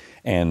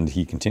 And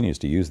he continues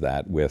to use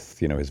that with,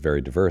 his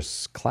very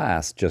diverse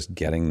class, just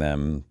getting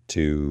them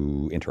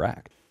to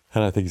interact.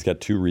 And I think he's got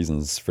two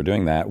reasons for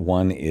doing that.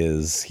 One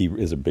is he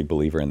is a big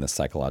believer in the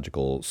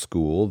psychological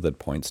school that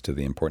points to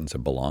the importance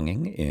of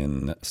belonging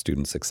in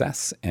student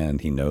success.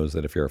 And he knows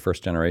that if you're a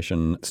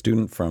first-generation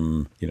student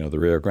from, the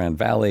Rio Grande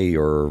Valley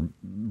or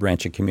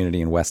ranching community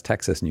in West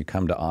Texas, and you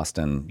come to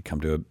Austin, you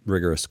come to a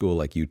rigorous school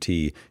like UT,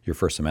 your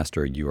first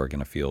semester, you are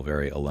going to feel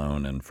very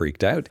alone and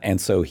freaked out.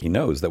 And so he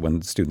knows that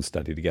when students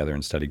study together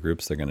in study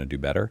groups, they're going to do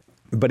better.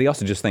 But he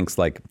also just thinks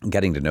like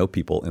getting to know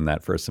people in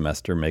that first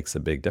semester makes a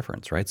big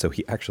difference, right? So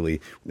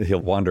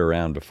he'll wander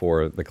around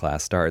before the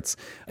class starts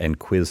and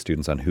quiz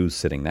students on who's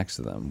sitting next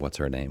to them. What's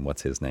her name?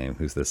 What's his name?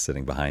 Who's this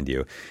sitting behind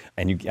you?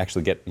 And you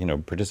actually get,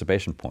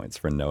 participation points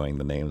for knowing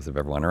the names of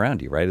everyone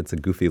around you, right? It's a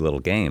goofy little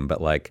game, but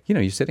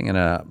you're sitting in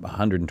a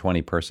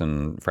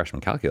 120-person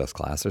freshman calculus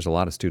class. There's a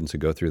lot of students who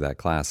go through that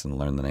class and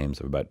learn the names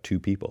of about 2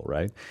 people,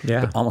 right?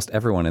 Yeah. But almost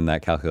everyone in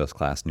that calculus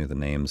class knew the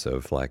names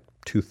of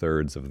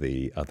 2/3 of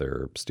the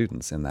other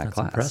students in that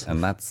class. Impressive.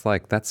 And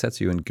that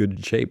sets you in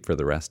good shape for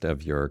the rest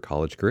of your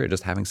college career.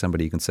 Just having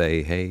somebody you can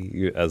say,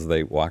 hey, as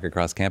they walk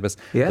across campus,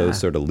 those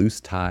sort of loose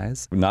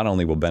ties not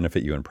only will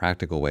benefit you in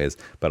practical ways,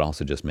 but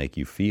also just make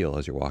you feel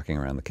as you're walking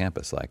around the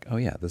campus like, oh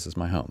yeah, this is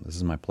my home. This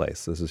is my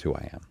place. This is who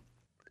I am.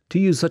 To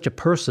use such a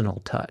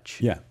personal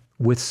touch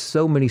with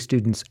so many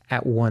students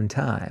at one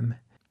time,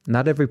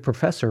 not every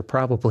professor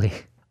probably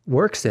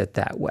works it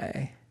that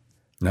way.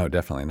 No,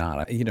 definitely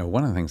not.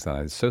 One of the things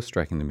that is so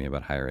striking to me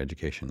about higher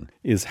education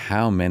is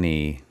how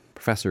many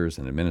professors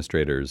and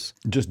administrators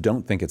just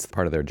don't think it's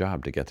part of their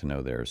job to get to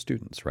know their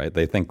students, right?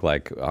 They think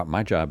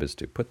my job is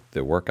to put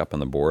the work up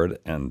on the board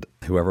and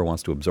whoever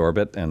wants to absorb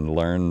it and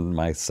learn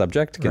my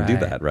subject can do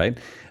that, right?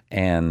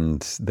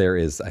 And there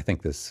is, I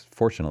think,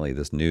 fortunately,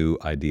 this new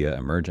idea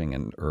emerging,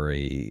 and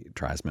Uri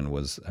Treisman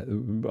was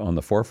on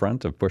the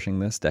forefront of pushing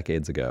this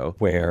decades ago,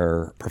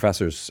 where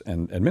professors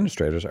and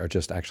administrators are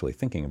just actually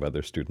thinking about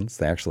their students.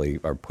 They actually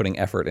are putting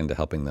effort into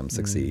helping them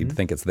succeed,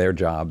 think it's their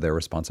job, their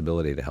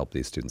responsibility to help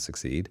these students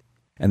succeed.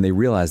 And they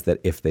realize that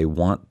if they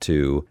want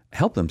to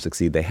help them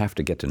succeed, they have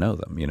to get to know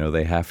them.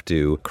 They have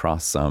to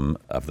cross some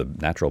of the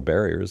natural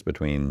barriers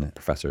between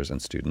professors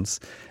and students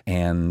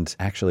and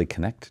actually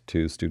connect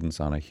to students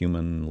on a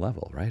human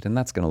level, right? And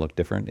that's going to look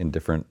different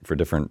for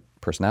different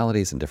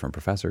personalities and different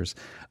professors.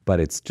 But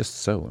it's just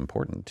so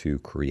important to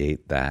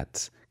create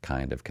that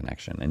kind of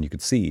connection. And you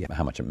could see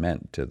how much it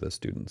meant to the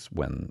students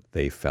when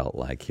they felt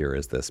like, here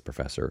is this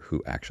professor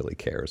who actually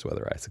cares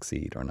whether I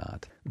succeed or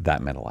not.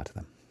 That meant a lot to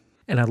them.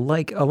 And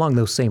along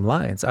those same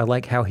lines, I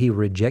like how he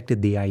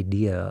rejected the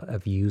idea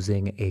of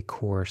using a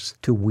course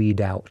to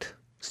weed out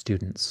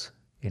students.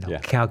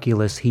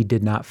 Calculus, he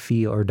did not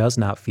feel or does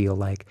not feel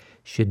like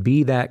should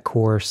be that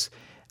course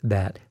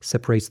that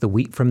separates the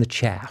wheat from the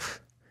chaff.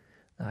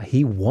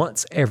 He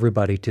wants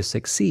everybody to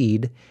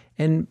succeed.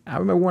 And I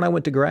remember when I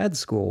went to grad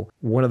school,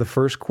 one of the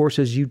first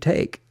courses you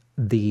take,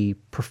 the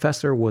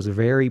professor was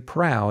very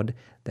proud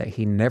that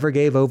he never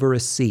gave over a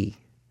C.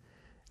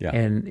 Yeah.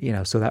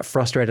 And, so that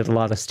frustrated a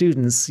lot of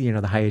students,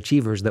 the high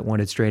achievers that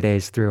wanted straight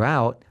A's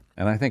throughout.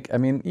 And I think,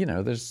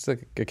 there's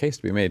a case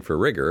to be made for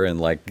rigor, and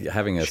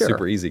having a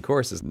super easy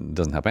course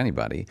doesn't help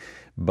anybody.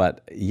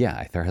 But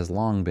yeah, there has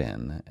long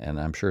been, and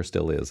I'm sure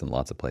still is in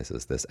lots of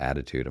places, this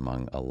attitude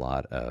among a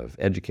lot of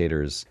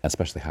educators,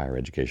 especially higher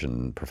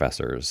education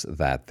professors,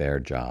 that their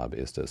job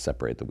is to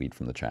separate the wheat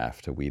from the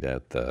chaff, to weed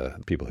out the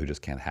people who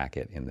just can't hack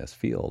it in this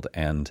field.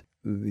 And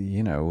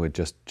it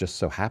just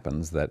so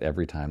happens that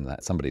every time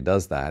that somebody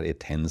does that, it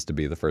tends to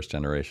be the first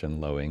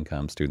generation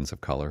low-income students of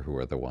color who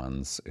are the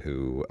ones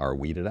who are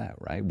weeded out,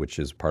 right? Which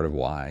is part of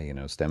why,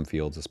 STEM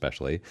fields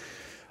especially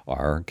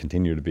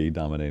continue to be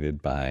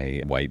dominated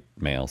by white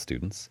male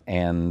students.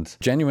 And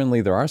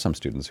genuinely, there are some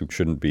students who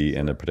shouldn't be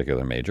in a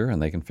particular major,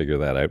 and they can figure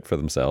that out for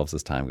themselves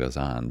as time goes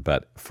on.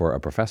 But for a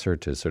professor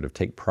to sort of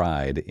take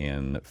pride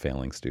in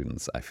failing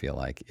students, I feel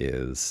like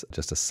is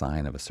just a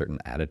sign of a certain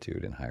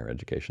attitude in higher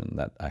education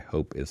that I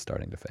hope is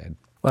starting to fade.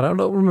 Well, I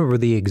don't remember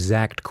the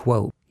exact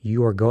quote.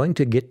 You are going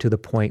to get to the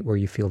point where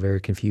you feel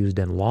very confused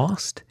and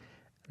lost.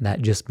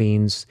 That just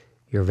means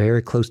you're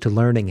very close to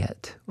learning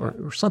it,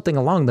 or something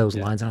along those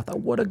lines. And I thought,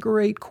 what a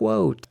great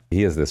quote.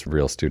 He is this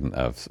real student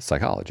of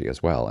psychology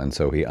as well. And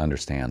so he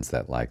understands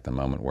that like the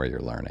moment where you're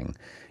learning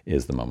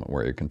is the moment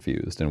where you're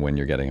confused. And when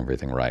you're getting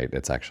everything right,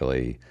 it's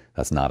actually,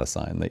 that's not a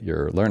sign that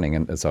you're learning.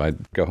 And so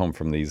I'd go home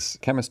from these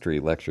chemistry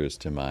lectures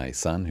to my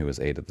son, who was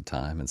 8 at the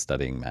time and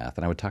studying math.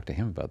 And I would talk to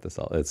him about this.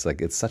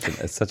 It's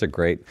such a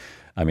great,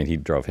 I mean, he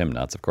drove him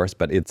nuts, of course,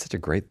 but it's such a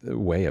great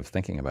way of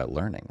thinking about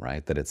learning,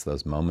 right? That it's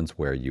those moments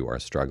where you are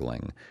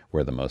struggling,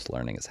 where the most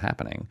learning is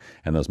happening.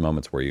 And those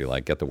moments where you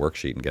like get the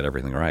worksheet and get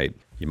everything right,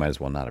 you might as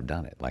well not have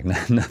done it. Like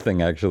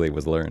nothing actually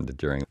was learned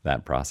during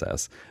that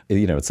process.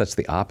 It's such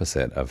the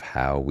opposite of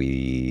how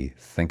we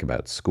think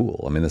about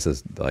school. I mean, this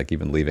is like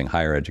even leaving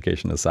higher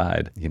education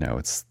aside,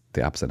 it's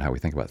the opposite of how we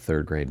think about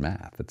third grade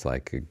math. It's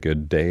like a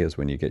good day is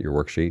when you get your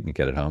worksheet and you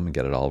get it home and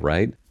get it all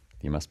right.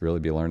 You must really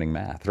be learning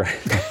math,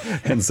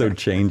 right? And so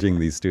changing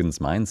these students'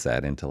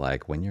 mindset into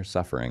like, when you're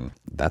suffering,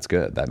 that's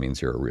good. That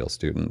means you're a real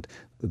student.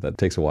 That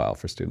takes a while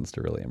for students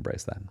to really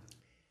embrace that.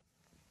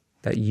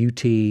 That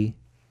UT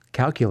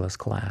calculus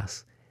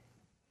class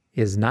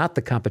is not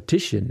the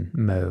competition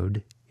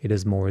mode. It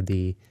is more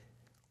the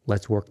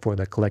let's work for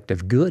the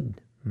collective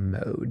good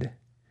mode.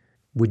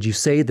 Would you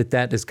say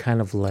that is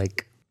kind of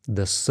like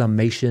the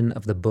summation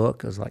of the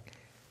book? Is like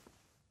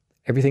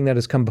everything that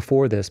has come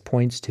before this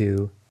points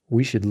to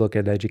we should look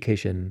at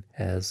education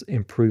as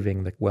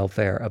improving the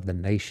welfare of the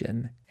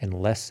nation and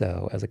less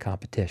so as a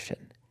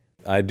competition.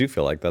 I do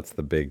feel like that's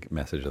the big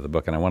message of the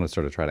book, and I want to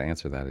sort of try to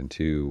answer that in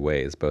two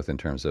ways, both in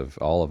terms of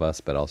all of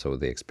us, but also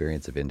the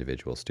experience of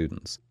individual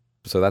students.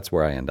 So that's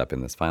where I end up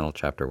in this final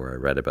chapter where I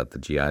read about the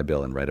GI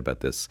Bill and read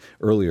about this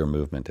earlier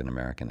movement in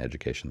American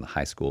education, the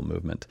high school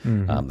movement,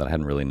 that I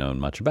hadn't really known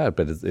much about.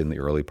 But in the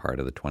early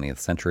part of the 20th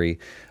century,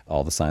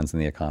 all the signs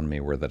in the economy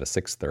were that a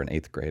 6th or an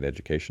 8th grade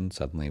education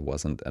suddenly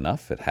wasn't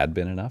enough. It had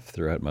been enough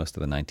throughout most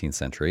of the 19th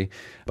century,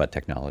 but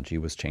technology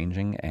was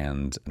changing.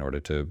 And in order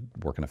to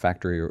work in a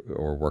factory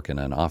or work in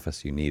an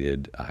office, you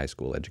needed a high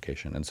school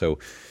education. And so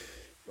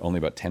only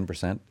about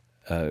 10%.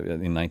 In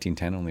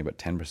 1910, only about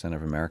 10%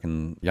 of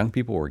American young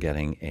people were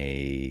getting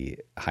a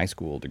high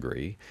school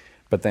degree.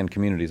 But then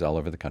communities all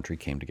over the country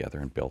came together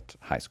and built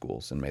high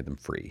schools and made them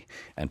free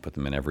and put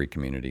them in every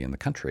community in the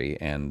country.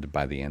 And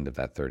by the end of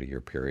that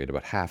 30-year period,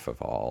 about half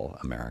of all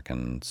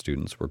American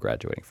students were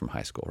graduating from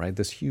high school, right?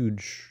 This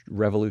huge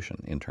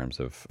revolution in terms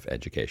of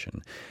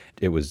education.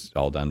 It was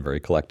all done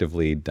very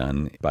collectively,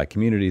 done by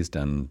communities,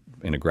 done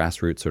in a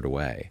grassroots sort of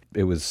way.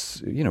 It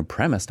was,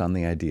 premised on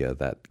the idea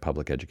that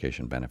public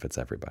education benefits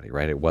everybody,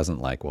 right? It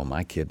wasn't like, well,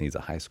 my kid needs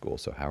a high school,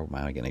 so how am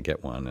I going to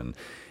get one? And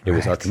it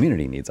was our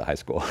community needs a high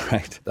school,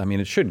 right? I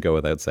mean, it should go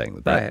without saying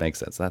that makes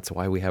sense. That's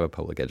why we have a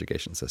public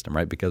education system,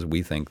 right? Because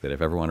we think that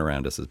if everyone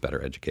around us is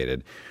better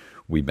educated,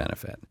 we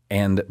benefit.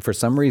 And for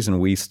some reason,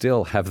 we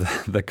still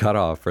have the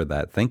cutoff for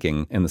that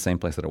thinking in the same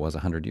place that it was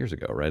 100 years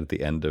ago, right at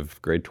the end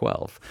of grade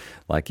 12.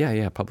 Like,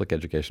 public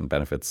education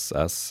benefits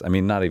us. I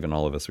mean, not even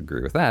all of us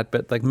agree with that,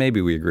 but like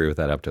maybe we agree with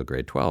that up till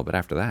grade 12. But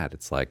after that,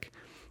 it's like,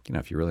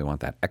 if you really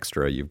want that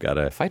extra, you've got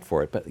to fight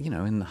for it. But, in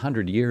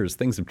 100 years,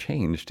 things have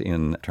changed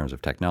in terms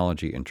of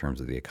technology, in terms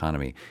of the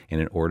economy.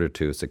 And in order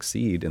to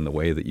succeed in the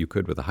way that you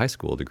could with a high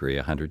school degree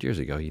 100 years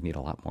ago, you need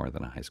a lot more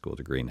than a high school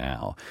degree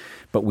now.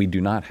 But we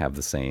do not have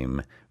the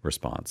same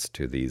response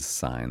to these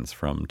signs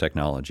from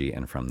technology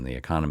and from the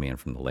economy and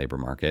from the labor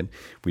market.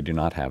 We do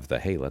not have the,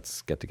 hey,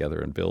 let's get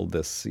together and build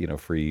this,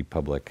 free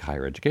public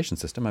higher education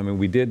system. I mean,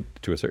 we did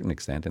to a certain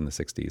extent in the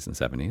 60s and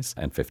 70s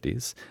and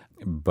 50s.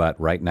 But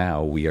right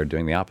now, we are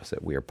doing the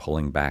opposite. We are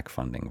pulling back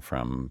funding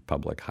from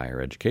public higher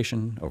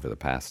education. Over the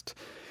past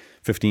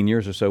 15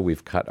 years or so,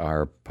 we've cut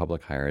our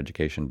public higher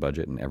education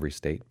budget in every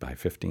state by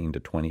 15 to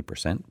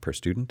 20% per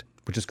student,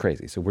 which is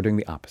crazy. So we're doing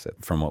the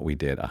opposite from what we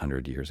did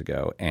 100 years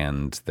ago.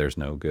 And there's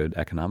no good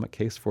economic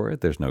case for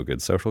it. There's no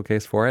good social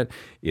case for it.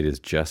 It is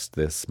just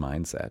this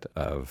mindset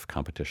of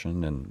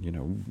competition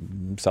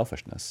and,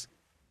 selfishness.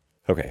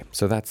 Okay,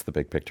 so that's the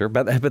big picture.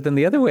 But then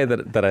the other way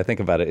that I think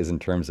about it is in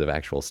terms of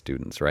actual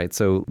students, right?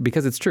 So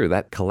because it's true,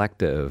 that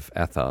collective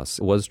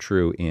ethos was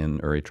true in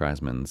Uri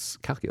Treisman's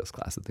calculus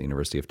class at the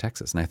University of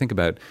Texas. And I think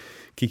about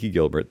Kiki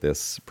Gilbert,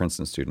 this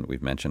Princeton student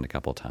we've mentioned a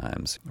couple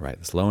times, right?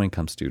 This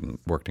low-income student,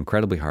 worked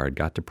incredibly hard,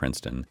 got to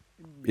Princeton,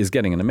 is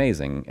getting an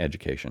amazing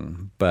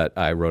education. But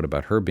I wrote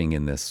about her being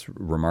in this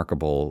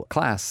remarkable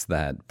class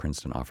that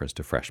Princeton offers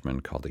to freshmen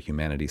called the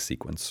Humanities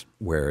Sequence,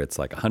 where it's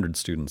like 100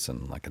 students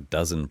and like a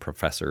dozen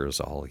professors,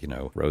 all,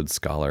 Rhodes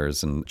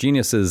Scholars and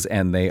geniuses,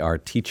 and they are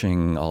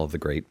teaching all of the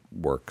great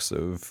works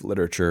of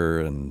literature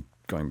and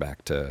going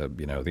back to,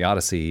 the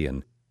Odyssey.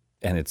 And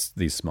it's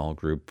these small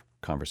group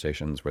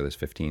conversations where there's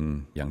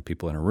 15 young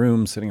people in a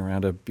room sitting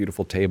around a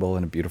beautiful table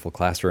in a beautiful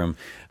classroom.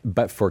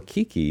 But for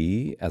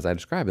Kiki, as I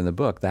describe in the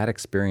book, that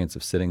experience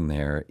of sitting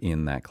there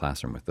in that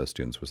classroom with those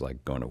students was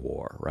like going to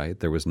war, right?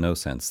 There was no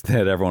sense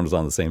that everyone was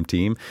on the same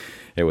team.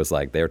 It was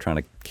like they were trying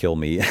to kill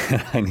me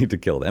and I need to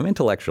kill them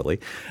intellectually.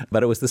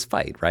 But it was this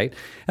fight, right?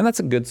 And that's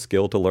a good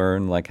skill to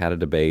learn, like how to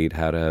debate,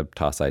 how to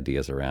toss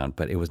ideas around.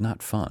 But it was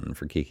not fun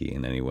for Kiki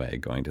in any way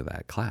going to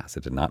that class.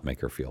 It did not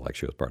make her feel like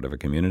she was part of a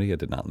community. It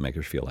did not make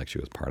her feel like she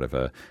was part of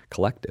a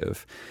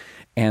collective.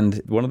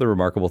 And one of the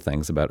remarkable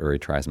things about Uri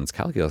Treisman's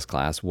calculus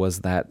class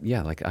was that,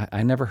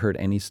 I never heard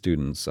any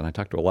students, and I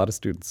talked to a lot of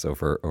students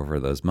over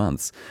those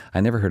months,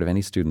 I never heard of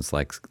any students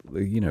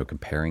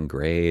comparing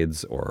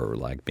grades or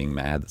like being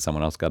mad that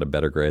someone else got a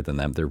better grade than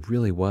them. There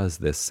really was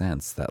this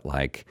sense that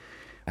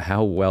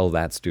how well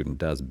that student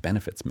does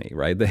benefits me,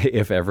 right?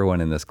 If everyone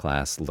in this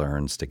class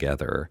learns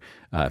together,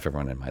 if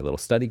everyone in my little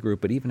study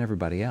group, but even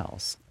everybody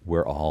else,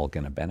 we're all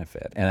going to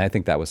benefit. And I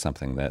think that was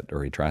something that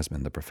Uri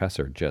Treisman, the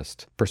professor,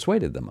 just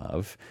persuaded them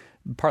of,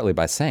 partly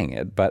by saying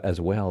it, but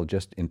as well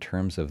just in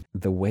terms of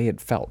the way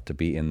it felt to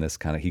be in this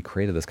he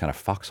created this kind of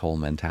foxhole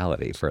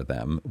mentality for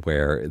them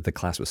where the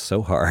class was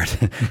so hard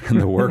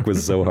and the work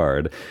was so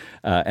hard.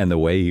 And the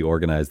way he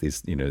organized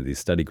these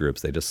study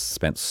groups, they just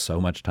spent so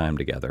much time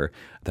together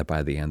that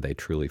by the end they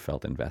truly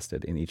felt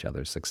invested in each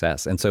other's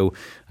success. And so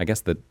I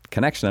guess the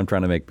connection I'm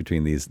trying to make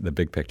between the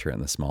big picture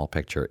and the small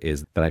picture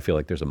is that I feel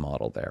like there's a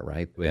model there,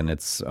 right? And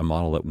it's a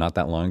model that not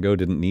that long ago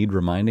didn't need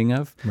reminding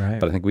of, right.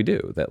 But I think we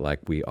do, that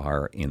we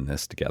are in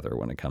this together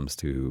when it comes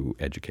to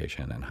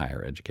education and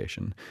higher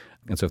education.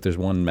 And so if there's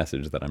one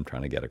message that I'm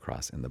trying to get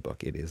across in the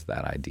book, it is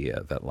that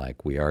idea that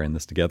we are in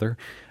this together.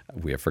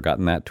 We have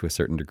forgotten that to a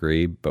certain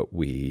degree, but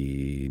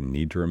we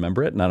need to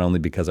remember it, not only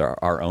because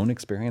our own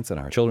experience and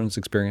our children's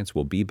experience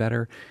will be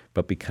better,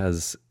 but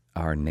because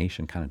our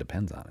nation kind of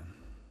depends on it.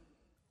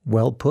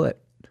 Well put.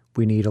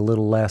 We need a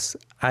little less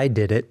I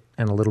did it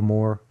and a little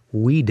more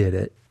we did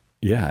it.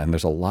 Yeah, and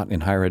there's a lot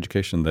in higher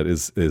education that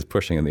is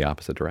pushing in the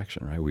opposite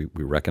direction, right? We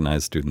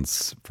recognize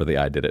students for the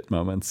I did it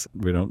moments.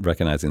 We don't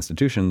recognize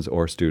institutions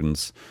or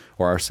students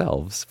or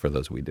ourselves for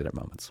those we did it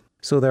moments.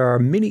 So there are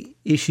many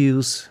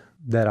issues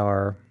that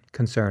are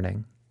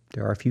concerning.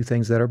 There are a few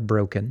things that are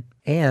broken,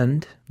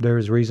 and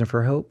there's reason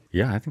for hope.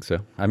 Yeah, I think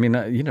so. I mean,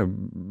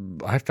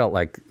 I felt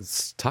like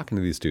talking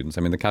to these students,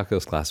 the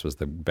calculus class was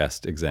the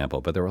best example,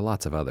 but there were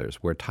lots of others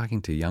where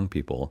talking to young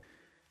people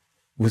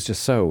was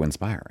just so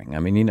inspiring.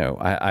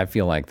 I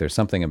feel like there's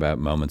something about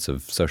moments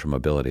of social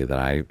mobility that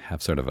I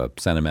have sort of a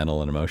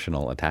sentimental and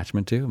emotional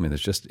attachment to.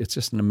 It's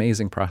just an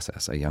amazing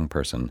process. A young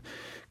person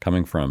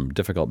coming from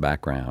difficult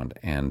background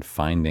and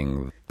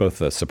finding both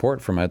the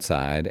support from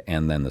outside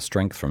and then the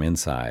strength from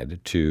inside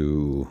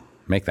to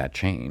make that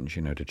change,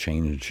 to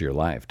change your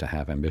life, to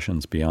have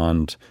ambitions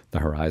beyond the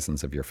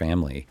horizons of your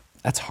family.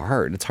 That's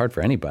hard. It's hard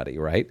for anybody,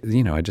 right?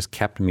 I just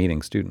kept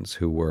meeting students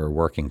who were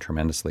working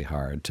tremendously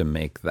hard to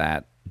make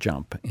that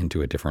jump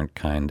into a different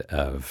kind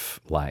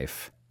of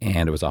life.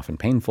 And it was often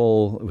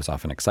painful, it was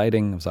often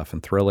exciting, it was often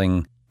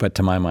thrilling. But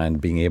to my mind,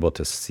 being able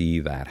to see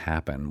that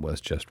happen was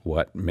just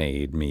what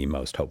made me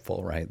most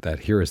hopeful, right?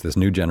 That here is this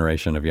new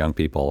generation of young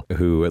people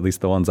who, at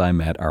least the ones I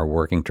met, are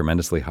working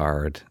tremendously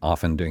hard,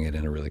 often doing it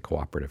in a really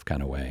cooperative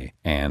kind of way,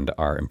 and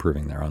are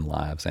improving their own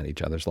lives and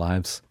each other's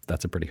lives.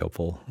 That's a pretty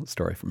hopeful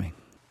story for me.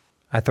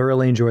 I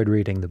thoroughly enjoyed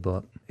reading the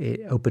book.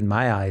 It opened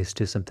my eyes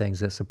to some things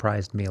that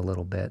surprised me a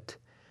little bit.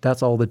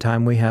 That's all the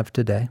time we have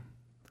today.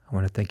 I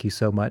want to thank you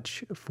so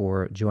much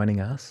for joining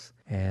us,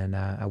 and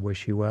I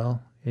wish you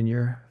well in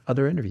your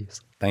other interviews.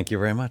 Thank you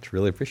very much.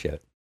 Really appreciate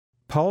it.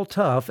 Paul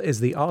Tough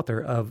is the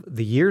author of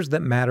The Years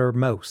That Matter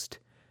Most,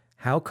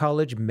 How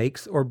College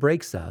Makes or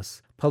Breaks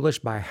Us,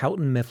 published by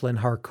Houghton Mifflin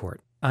Harcourt.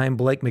 I'm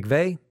Blake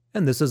McVeigh,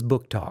 and this is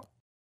Book Talk.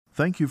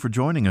 Thank you for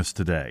joining us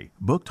today.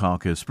 Book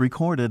Talk is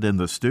recorded in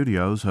the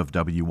studios of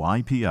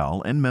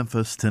WYPL in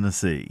Memphis,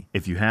 Tennessee.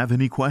 If you have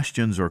any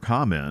questions or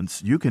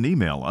comments, you can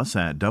email us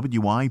at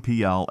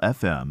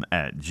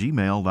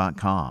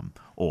wyplfm@gmail.com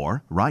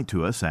or write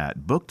to us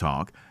at Book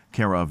Talk,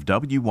 care of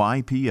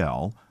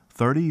WYPL,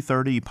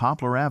 3030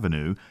 Poplar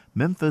Avenue,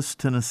 Memphis,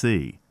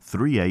 Tennessee,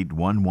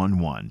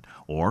 38111,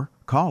 or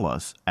call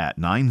us at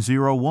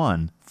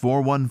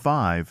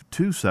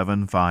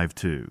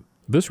 901-415-2752.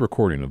 This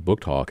recording of Book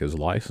Talk is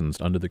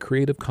licensed under the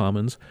Creative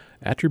Commons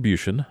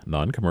Attribution,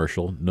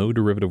 Non-Commercial, No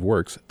Derivative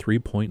Works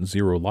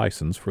 3.0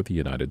 license for the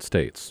United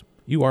States.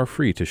 You are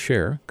free to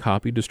share,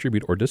 copy,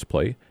 distribute, or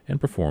display,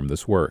 and perform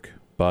this work.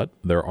 But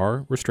there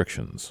are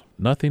restrictions.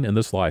 Nothing in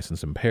this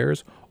license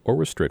impairs or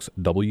restricts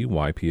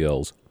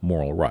WYPL's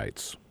moral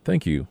rights.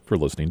 Thank you for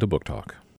listening to Book Talk.